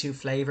if these two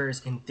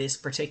flavours in this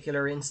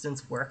particular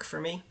instance work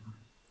for me.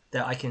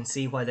 That I can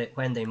see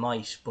when they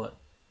might, but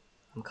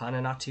I'm kind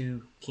of not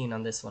too keen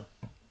on this one.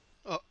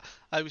 Oh,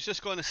 I was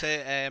just going to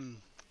say,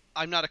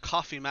 I'm not a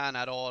coffee man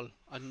at all.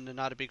 I'm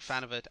not a big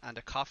fan of it, and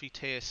the coffee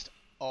taste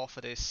off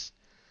of this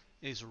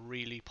is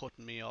really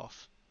putting me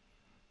off.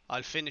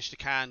 I'll finish the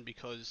can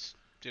because,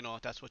 you know,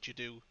 that's what you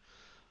do,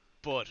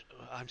 but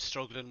I'm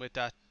struggling with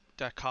that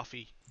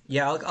coffee.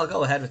 Yeah, I'll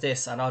go ahead with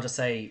this, and I'll just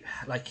say,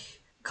 like,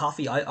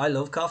 coffee, I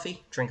love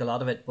coffee, drink a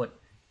lot of it, but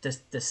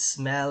the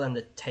smell and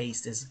the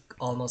taste is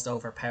almost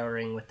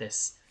overpowering with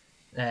this.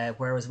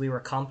 Whereas we were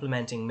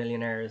complimenting the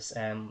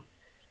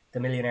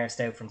Millionaire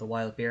Stout from the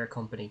Wild Beer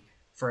Company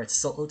for its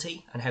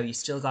subtlety and how you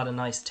still got a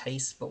nice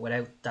taste, but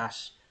without that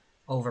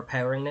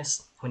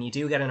overpoweringness. When you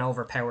do get an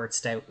overpowered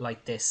stout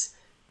like this,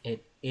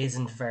 it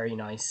isn't very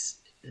nice.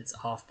 It's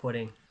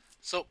off-putting.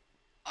 So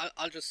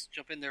I'll just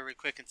jump in there real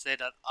quick and say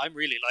that I'm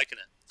really liking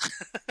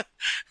it.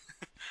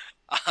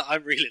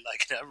 I'm really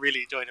liking it. I'm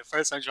really enjoying it.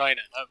 First time trying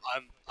it.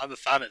 I'm a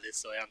fan of this.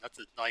 So I am.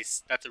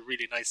 That's a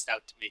really nice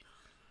stout to me.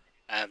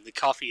 The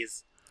coffee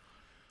is,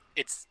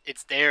 it's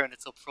there and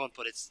it's up front,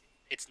 but it's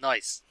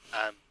nice.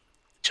 The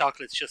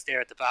chocolate's just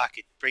there at the back.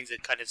 It brings a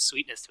kind of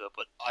sweetness to it,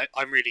 but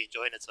I'm really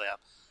enjoying it. So I am.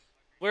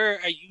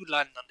 Where are you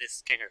landing on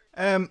this,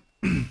 Kinger?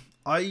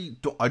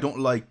 I don't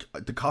like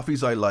the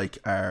coffees. I like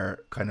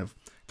are kind of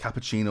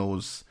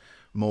cappuccinos,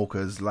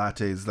 mochas,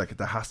 lattes. Like,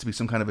 there has to be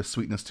some kind of a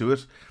sweetness to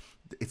it.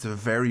 It's a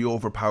very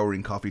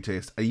overpowering coffee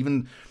taste.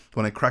 Even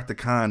when I cracked the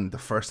can, the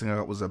first thing I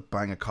got was a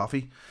bang of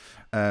coffee.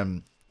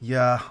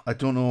 Yeah, I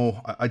don't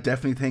know. I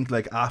definitely think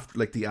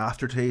the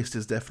aftertaste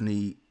is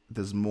definitely,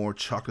 there's more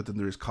chocolate than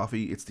there is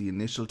coffee. It's the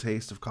initial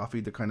taste of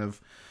coffee that kind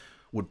of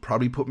would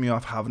probably put me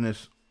off having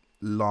it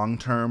long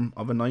term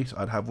of a night.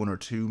 I'd have one or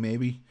two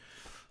maybe,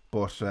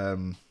 but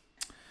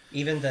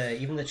even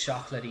the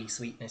chocolatey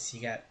sweetness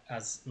you get,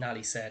 as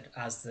Nally said,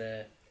 as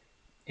it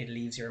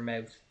leaves your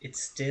mouth,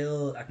 it's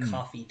still a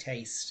coffee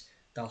taste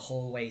the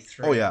whole way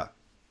through. Oh yeah.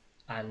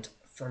 And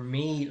for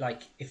me,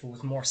 like, if it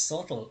was more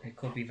subtle, it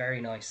could be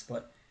very nice.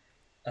 But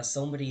as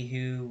somebody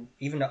who,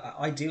 even though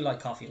I do like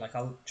coffee, like,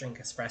 I'll drink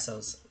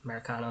espressos,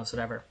 Americanos,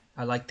 whatever,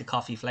 I like the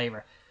coffee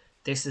flavour.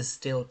 This is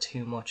still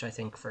too much, I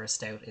think, for a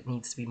stout. It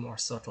needs to be more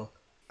subtle.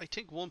 I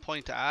think one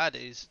point to add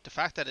is the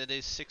fact that it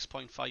is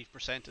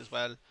 6.5% as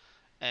well.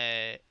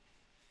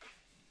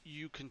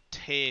 You can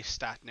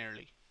taste that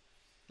nearly.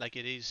 Like,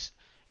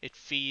 it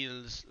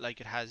feels like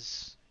it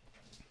has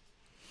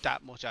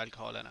that much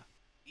alcohol in it.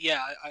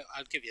 Yeah,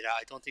 I'll give you that.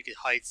 I don't think it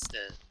hides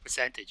the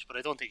percentage, but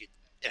I don't think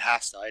it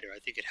has to either. I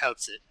think it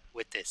helps it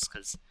with this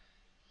because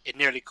it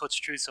nearly cuts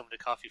through some of the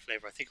coffee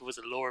flavour. I think if it was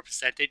a lower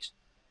percentage,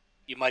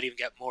 you might even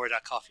get more of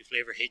that coffee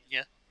flavour hitting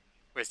you,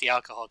 whereas the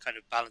alcohol kind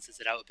of balances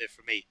it out a bit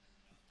for me.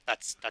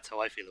 That's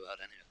how I feel about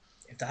it anyway.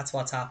 If that's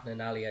what's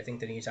happening, Ali, I think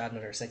they need to add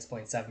another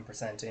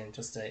 6.7% in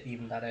just to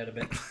even that out a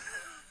bit.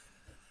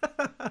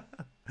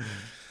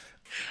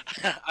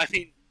 I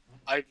mean,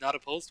 I'm not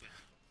opposed to it.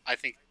 I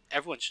think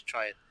everyone should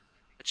try it.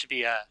 It should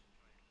be a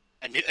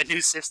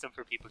new system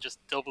for people. Just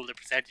double the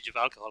percentage of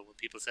alcohol when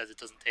people says it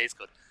doesn't taste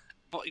good.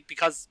 But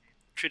because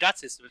through that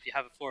system, if you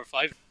have a 4 or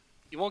 5,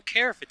 you won't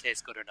care if it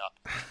tastes good or not.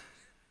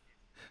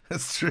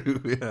 That's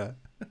true, yeah.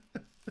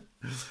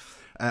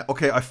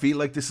 Okay, I feel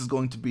like this is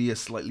going to be a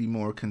slightly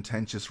more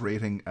contentious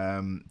rating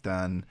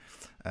than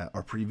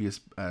our previous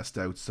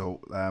stouts. So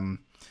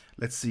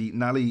let's see.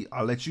 Nally,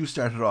 I'll let you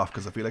start it off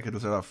because I feel like it'll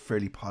start off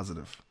fairly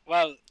positive.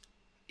 Well,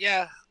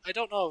 yeah, I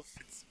don't know if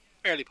it's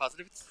fairly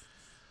positive. It's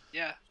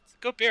a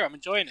good beer. I'm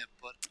enjoying it,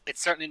 but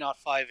it's certainly not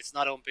 5. It's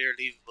not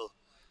unbeerleavable.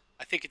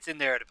 I think it's in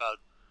there at about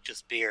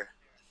just beer.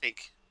 I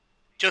think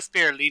just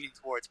beer leaning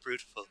towards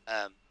Brutiful.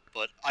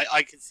 But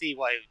I can see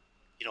why,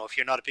 if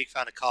you're not a big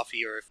fan of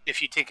coffee or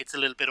if you think it's a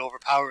little bit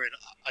overpowering,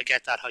 I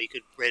get that, how you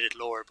could rate it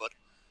lower. But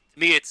to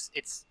me,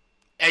 it's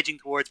edging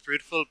towards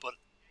Brutiful, but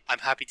I'm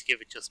happy to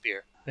give it just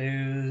beer.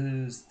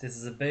 Booze. This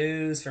is a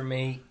booze for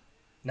me.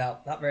 No,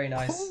 not very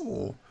nice.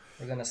 Oh.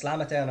 We're going to slam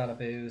it down on a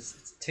booze.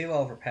 It's too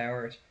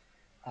overpowered.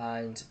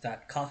 And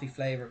that coffee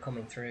flavour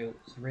coming through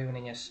is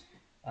ruining it.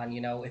 And,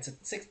 it's a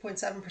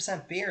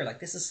 6.7% beer. Like,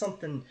 this is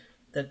something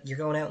that you're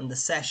going out in the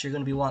sesh, you're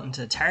going to be wanting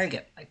to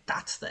target. Like,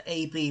 that's the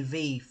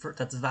ABV,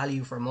 that's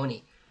value for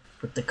money.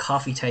 But the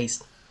coffee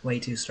taste, way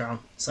too strong.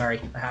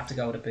 Sorry, I have to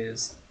go with a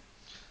booze.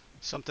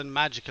 Something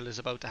magical is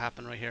about to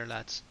happen right here,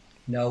 lads.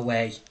 No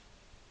way.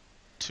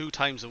 2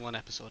 times in one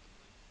episode.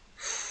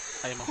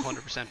 I am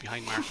 100%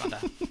 behind Mark on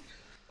that.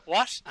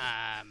 What?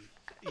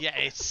 Yeah,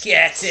 it's...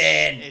 Get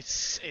in!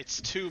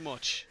 It's too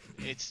much.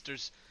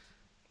 There's...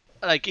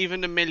 Like,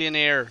 even the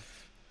Millionaire...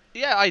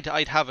 Yeah,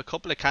 I'd have a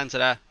couple of cans of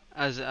that,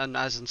 as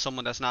in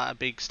someone that's not a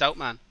big stout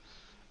man.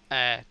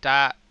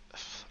 That...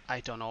 I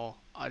don't know.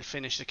 I'll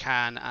finish the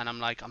can and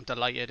I'm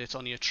delighted it's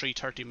only a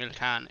 330ml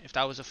can. If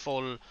that was a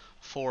full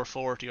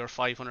 440 or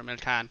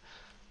 500ml can,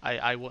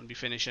 I wouldn't be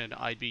finishing.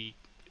 I'd be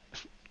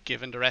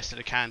giving the rest of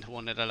the can to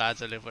one of the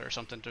lads I live with or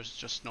something. There's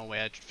just no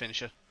way I'd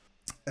finish it.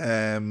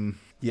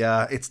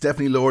 Yeah, it's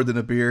definitely lower than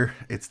a beer.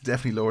 It's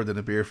definitely lower than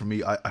a beer for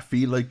me. I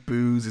feel like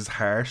booze is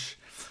harsh.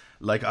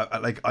 Like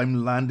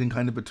I'm landing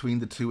kind of between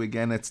the two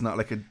again. It's not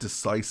like a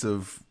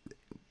decisive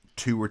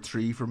 2 or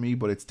 3 for me,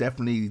 but it's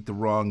definitely the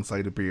wrong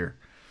side of beer.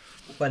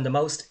 When the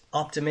most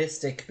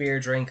optimistic beer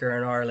drinker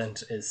in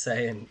Ireland is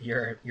saying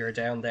you're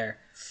down there,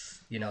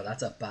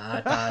 that's a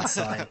bad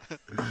sign.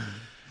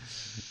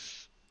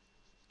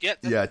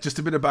 Yeah, just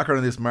a bit of background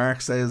on this.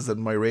 Mark says that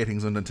my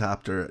ratings on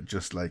Untapped are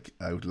just like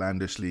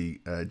outlandishly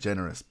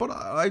generous, but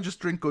I just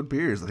drink good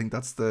beers. I think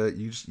that's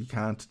you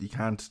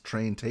can't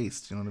train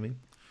taste. You know what I mean?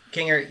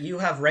 Kinger, you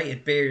have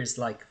rated beers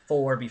like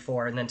 4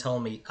 before, and then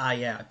told me,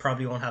 I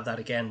probably won't have that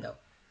again though.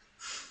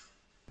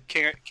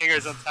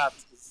 Kinger's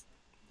Untapped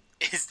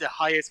is the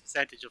highest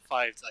percentage of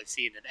 5s I've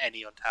seen in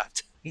any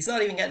Untapped. He's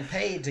not even getting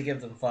paid to give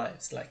them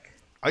 5s. Like,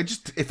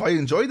 if I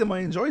enjoy them, I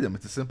enjoy them.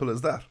 It's as simple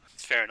as that.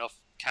 It's fair enough.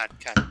 Can't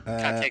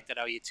take that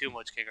out of you too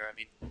much, Kinger. I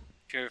mean,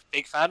 if you're a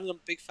big fan, I'm a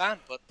big fan.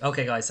 But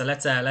okay, guys, so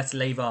let's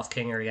leave off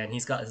Kinger again.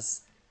 He's got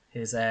his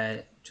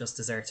just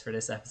desserts for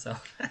this episode.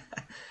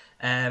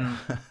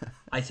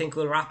 I think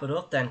we'll wrap it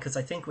up then, because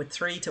I think with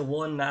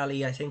 3-1,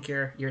 Ali, I think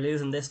you're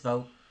losing this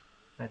vote.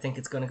 I think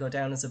it's going to go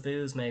down as a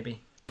booze,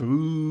 maybe.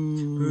 Booze.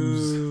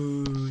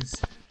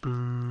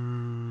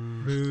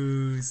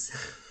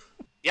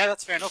 Yeah,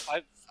 that's fair enough.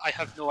 I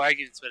have no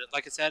arguments with it.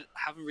 Like I said,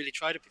 I haven't really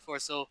tried it before,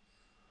 so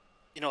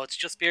it's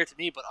just beer to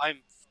me. But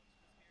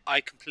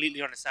I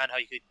completely understand how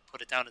you could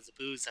put it down as a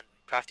booze, and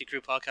Crafty Crew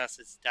Podcast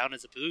is down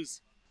as a booze.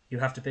 You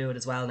have to boo it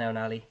as well now,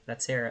 Nally.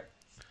 Let's hear it.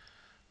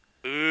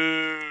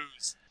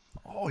 Booze.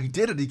 Oh, he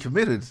did it. He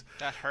committed.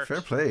 That hurt.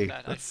 Fair play.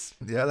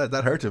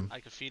 That hurt him.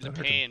 I could feel the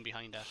pain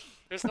behind that.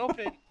 There's no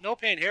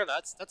pain here,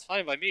 lads. That's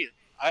fine by me.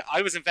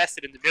 I was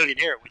invested in the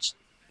Millionaire, which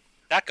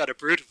that got a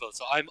Brutiful,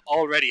 so I'm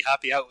already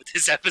happy out with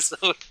this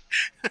episode.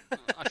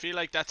 I feel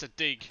like that's a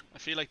dig. I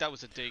feel like that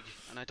was a dig,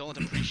 and I don't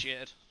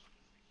appreciate it.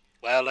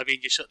 Well, I mean,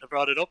 you shouldn't have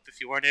brought it up if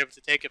you weren't able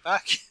to take it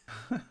back.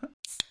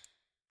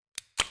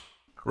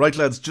 Right,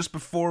 lads, just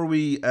before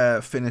we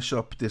finish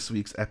up this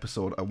week's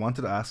episode, I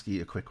wanted to ask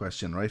you a quick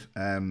question, right?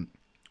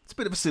 It's a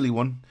bit of a silly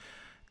one.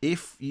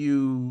 If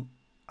you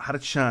had a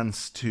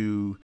chance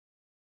to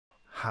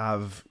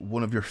have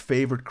one of your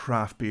favourite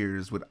craft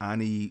beers with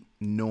any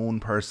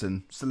known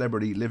person,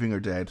 celebrity, living or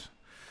dead,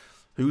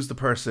 who's the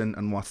person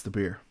and what's the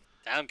beer?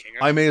 Damn, Kinger.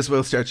 I may as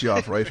well start you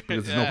off, right?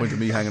 Because there's no point in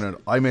me hanging out.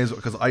 I may as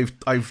well, because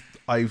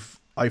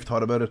I've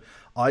thought about it.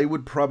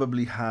 I'd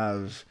probably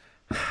have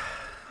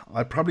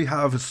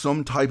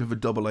some type of a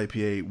double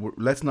IPA.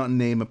 Let's not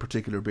name a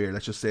particular beer.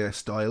 Let's just say a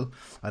style.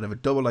 I'd have a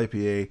double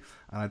IPA,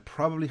 and I'd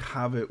probably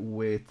have it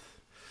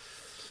with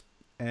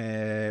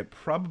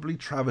probably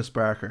Travis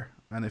Barker.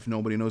 And if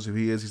nobody knows who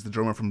he is, he's the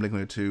drummer from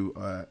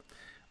Blink-182.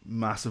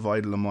 Massive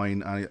idol of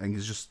mine, and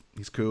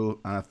he's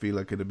cool. And I feel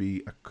like it'd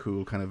be a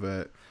cool kind of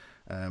a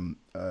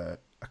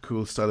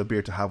cool style of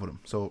beer to have with him.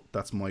 So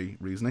that's my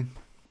reasoning.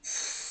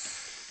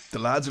 The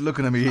lads are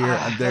looking at me here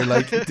and they're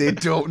like, they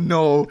don't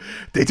know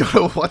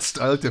what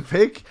style to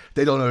pick.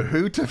 They don't know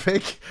who to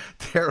pick.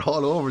 They're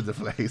all over the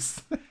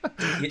place.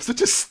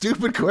 Such a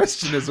stupid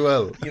question as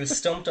well. You've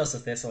stumped us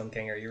with this one,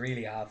 Kinger. You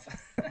really have.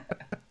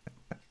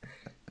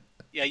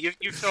 Yeah,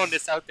 you've thrown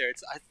this out there.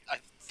 It's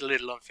a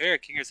little unfair.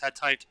 Kinger's had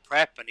time to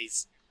prep, and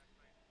he's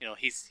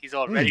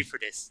all ready for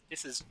this.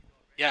 This is,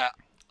 yeah.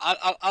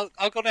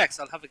 I'll go next.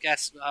 I'll have a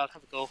guess. I'll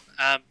have a go.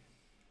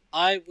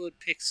 I would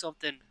pick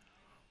something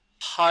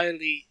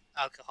highly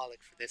alcoholic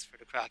for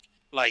the crack.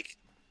 Like,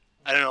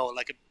 I don't know,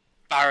 like a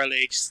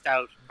barrel-aged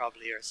stout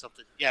probably or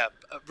something. Yeah,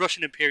 a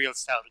Russian Imperial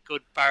Stout. A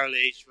good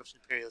barrel-aged Russian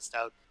Imperial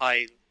Stout.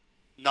 High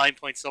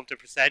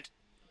 9-point-something%.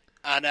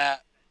 And, I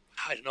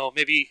don't know,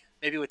 maybe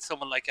with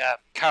someone like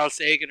Carl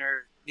Sagan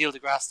or Neil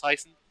deGrasse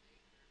Tyson.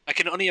 I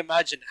can only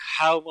imagine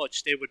how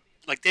much they would,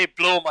 like, they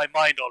blow my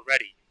mind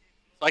already.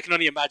 So I can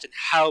only imagine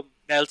how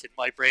melted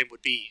my brain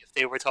would be if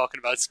they were talking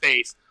about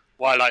space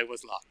while I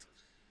was locked.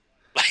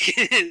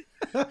 Like,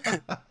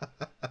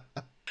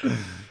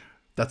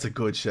 that's a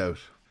good shout.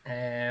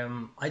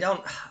 I'm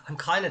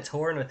kind of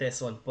torn with this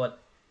one,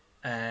 but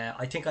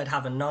I think I'd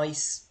have a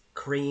nice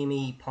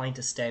creamy pint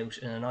of stout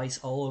in a nice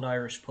old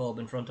Irish pub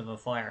in front of a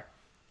fire,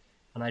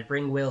 and I'd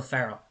bring Will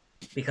Ferrell,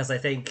 because I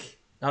think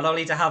not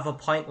only to have a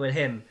pint with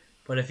him,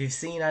 but if you've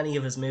seen any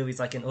of his movies,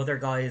 like in Other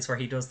Guys where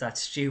he does that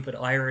stupid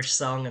Irish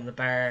song in the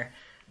bar,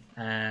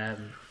 I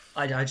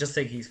just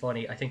think he's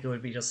funny. I think it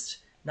would be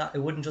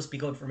it wouldn't just be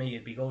good for me,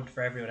 it'd be good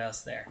for everyone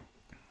else there.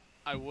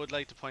 I would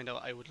like to point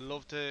out, I would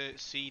love to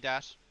see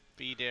that,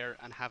 be there,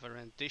 and have a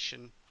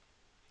rendition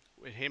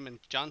with him and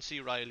John C.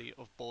 Reilly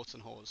of Boats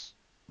and Hose.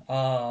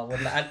 Oh,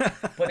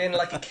 but in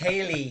like a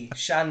Kaylee,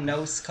 Shan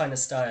Nose kind of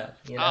style,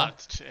 you know?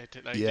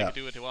 They can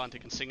do what they want. They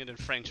can sing it in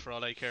French for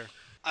all I care.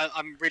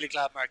 I'm really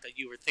glad, Mark, that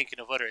you were thinking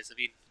of others. I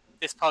mean,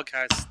 this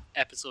podcast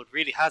episode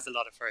really has a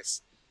lot of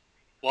firsts.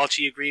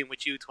 Walshy agreeing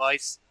with you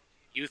twice,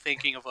 you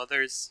thinking of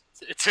others.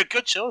 It's a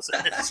good show. So,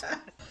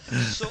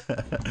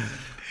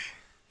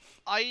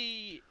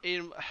 I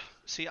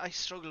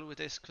struggle with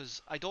this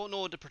because I don't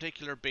know the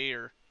particular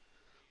beer,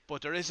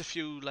 but there is a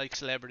few like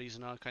celebrities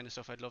and all kind of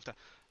stuff I'd love to.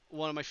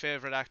 One of my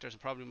favourite actors,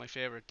 and probably my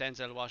favourite,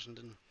 Denzel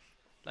Washington.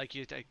 Like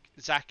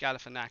Zach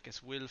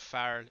Galifianakis, Will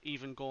Ferrell,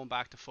 even going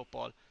back to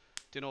football.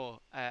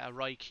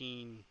 Roy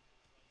Keane,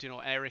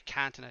 Eric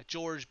Cantona,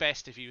 George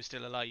Best if he was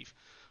still alive.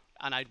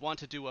 And I'd want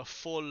to do a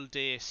full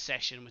day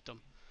session with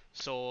them.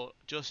 So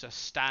just a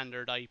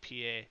standard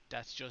IPA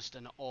that's just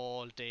an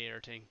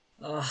all-dayer thing.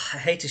 Oh, I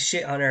hate to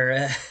shit on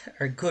her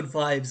good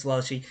vibes,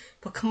 Walshy,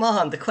 but come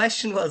on, the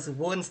question was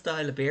one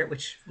style of beer,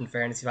 which in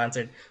fairness you've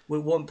answered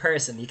with one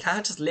person. You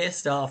can't just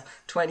list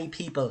off 20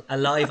 people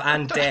alive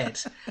and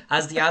dead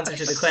as the answer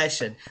to the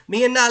question.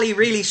 Me and Nally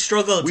really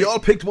struggled. We all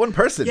picked one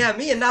person. Yeah,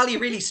 me and Nally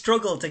really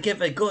struggled to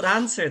give a good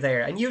answer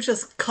there, and you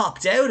just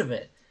copped out of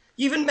it.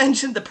 You even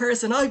mentioned the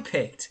person I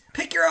picked.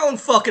 Pick your own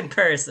fucking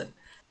person.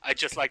 I'd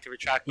just like to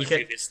retract my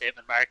previous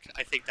statement, Mark.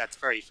 I think that's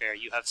very fair.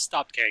 You have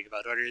stopped caring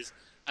about others,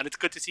 and it's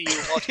good to see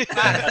you walking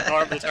back on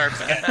normal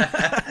terms again.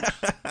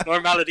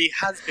 Normality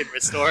has been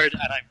restored,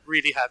 and I'm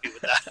really happy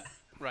with that.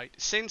 Right.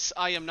 Since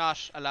I am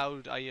not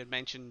allowed, I had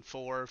mentioned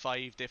 4 or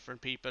 5 different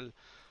people,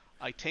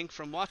 I think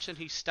from watching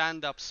his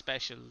stand-up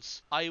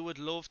specials, I would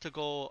love to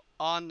go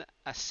on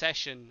a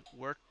session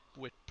with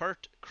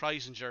Bert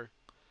Kreisinger,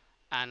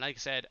 and like I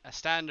said, a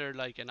standard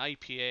like an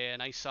IPA, a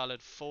nice solid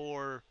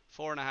 4.5,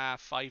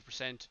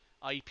 5%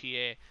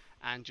 IPA,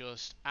 and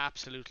just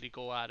absolutely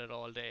go at it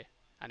all day.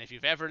 And if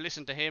you've ever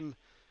listened to him,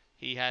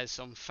 he has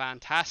some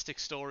fantastic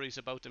stories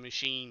about the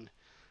machine,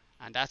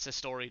 and that's a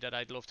story that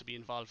I'd love to be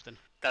involved in.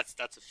 That's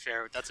a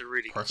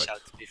really good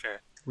shout, to be fair.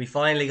 We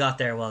finally got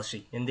there,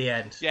 Walshy, in the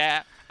end.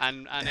 Yeah,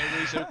 and it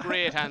was a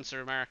great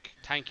answer, Mark.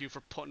 Thank you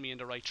for putting me in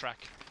the right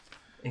track.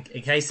 In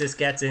case this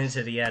gets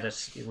into the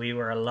edit, we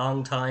were a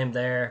long time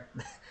there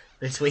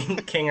between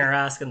Kinger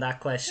asking that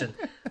question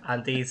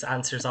and these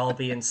answers all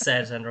being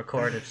said and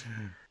recorded.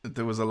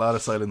 There was a lot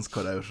of silence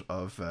cut out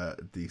of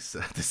this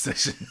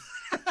session.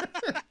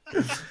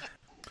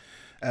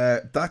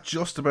 That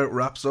just about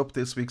wraps up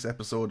this week's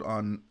episode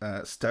on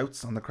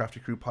stouts on the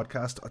Crafty Crew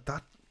podcast.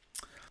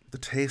 The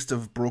taste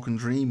of Broken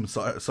Dream,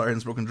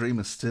 Siren's Broken Dream,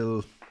 is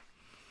still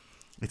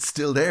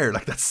there.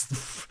 Like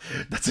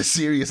that's a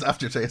serious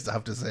aftertaste, I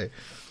have to say.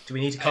 Do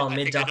we need to call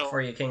mid-doc for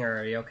you, Kinger,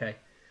 or are you okay?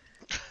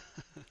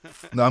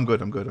 No, I'm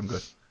good. I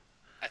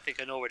think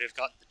I know where they've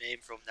gotten the name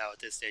from now at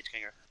this stage,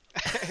 Kinger.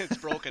 It's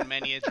broken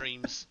many a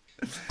dreams.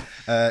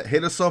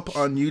 Hit us up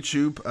on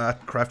YouTube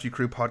at Crafty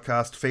Crew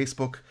Podcast,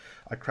 Facebook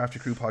at Crafty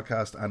Crew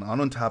Podcast, and on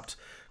Untapped,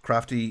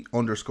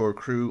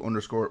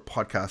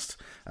 Crafty_Crew_podcast.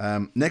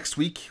 Next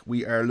week,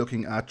 we are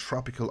looking at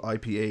tropical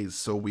IPAs.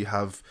 So we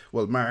have,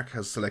 Mark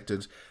has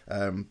selected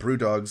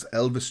Brewdog's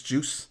Elvis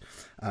Juice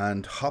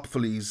and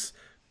Hopfully's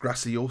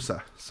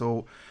Graciosa.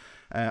 So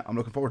I'm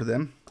looking forward to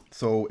them.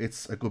 So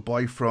it's a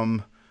goodbye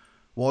from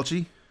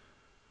Walshy.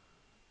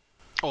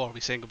 Oh, are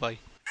we saying goodbye?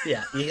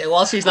 Yeah,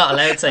 Walshy's not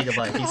allowed to say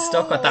goodbye. He's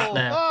stuck with that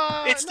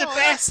now. It's the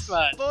best,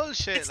 man.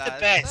 Bullshit, it's lads. the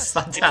best.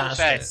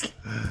 Fantastic. It's the best.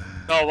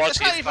 No, It's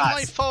Walshy not is even my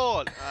fast.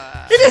 fault.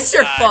 It is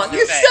your it's fault. the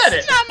You best. said it.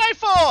 It's not my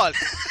fault.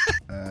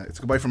 It's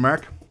goodbye from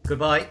Mark.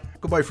 Goodbye.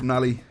 Goodbye from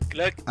Nally. Good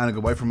luck. And a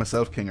goodbye from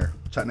myself, Kinger.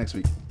 Chat next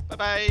week. Bye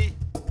bye.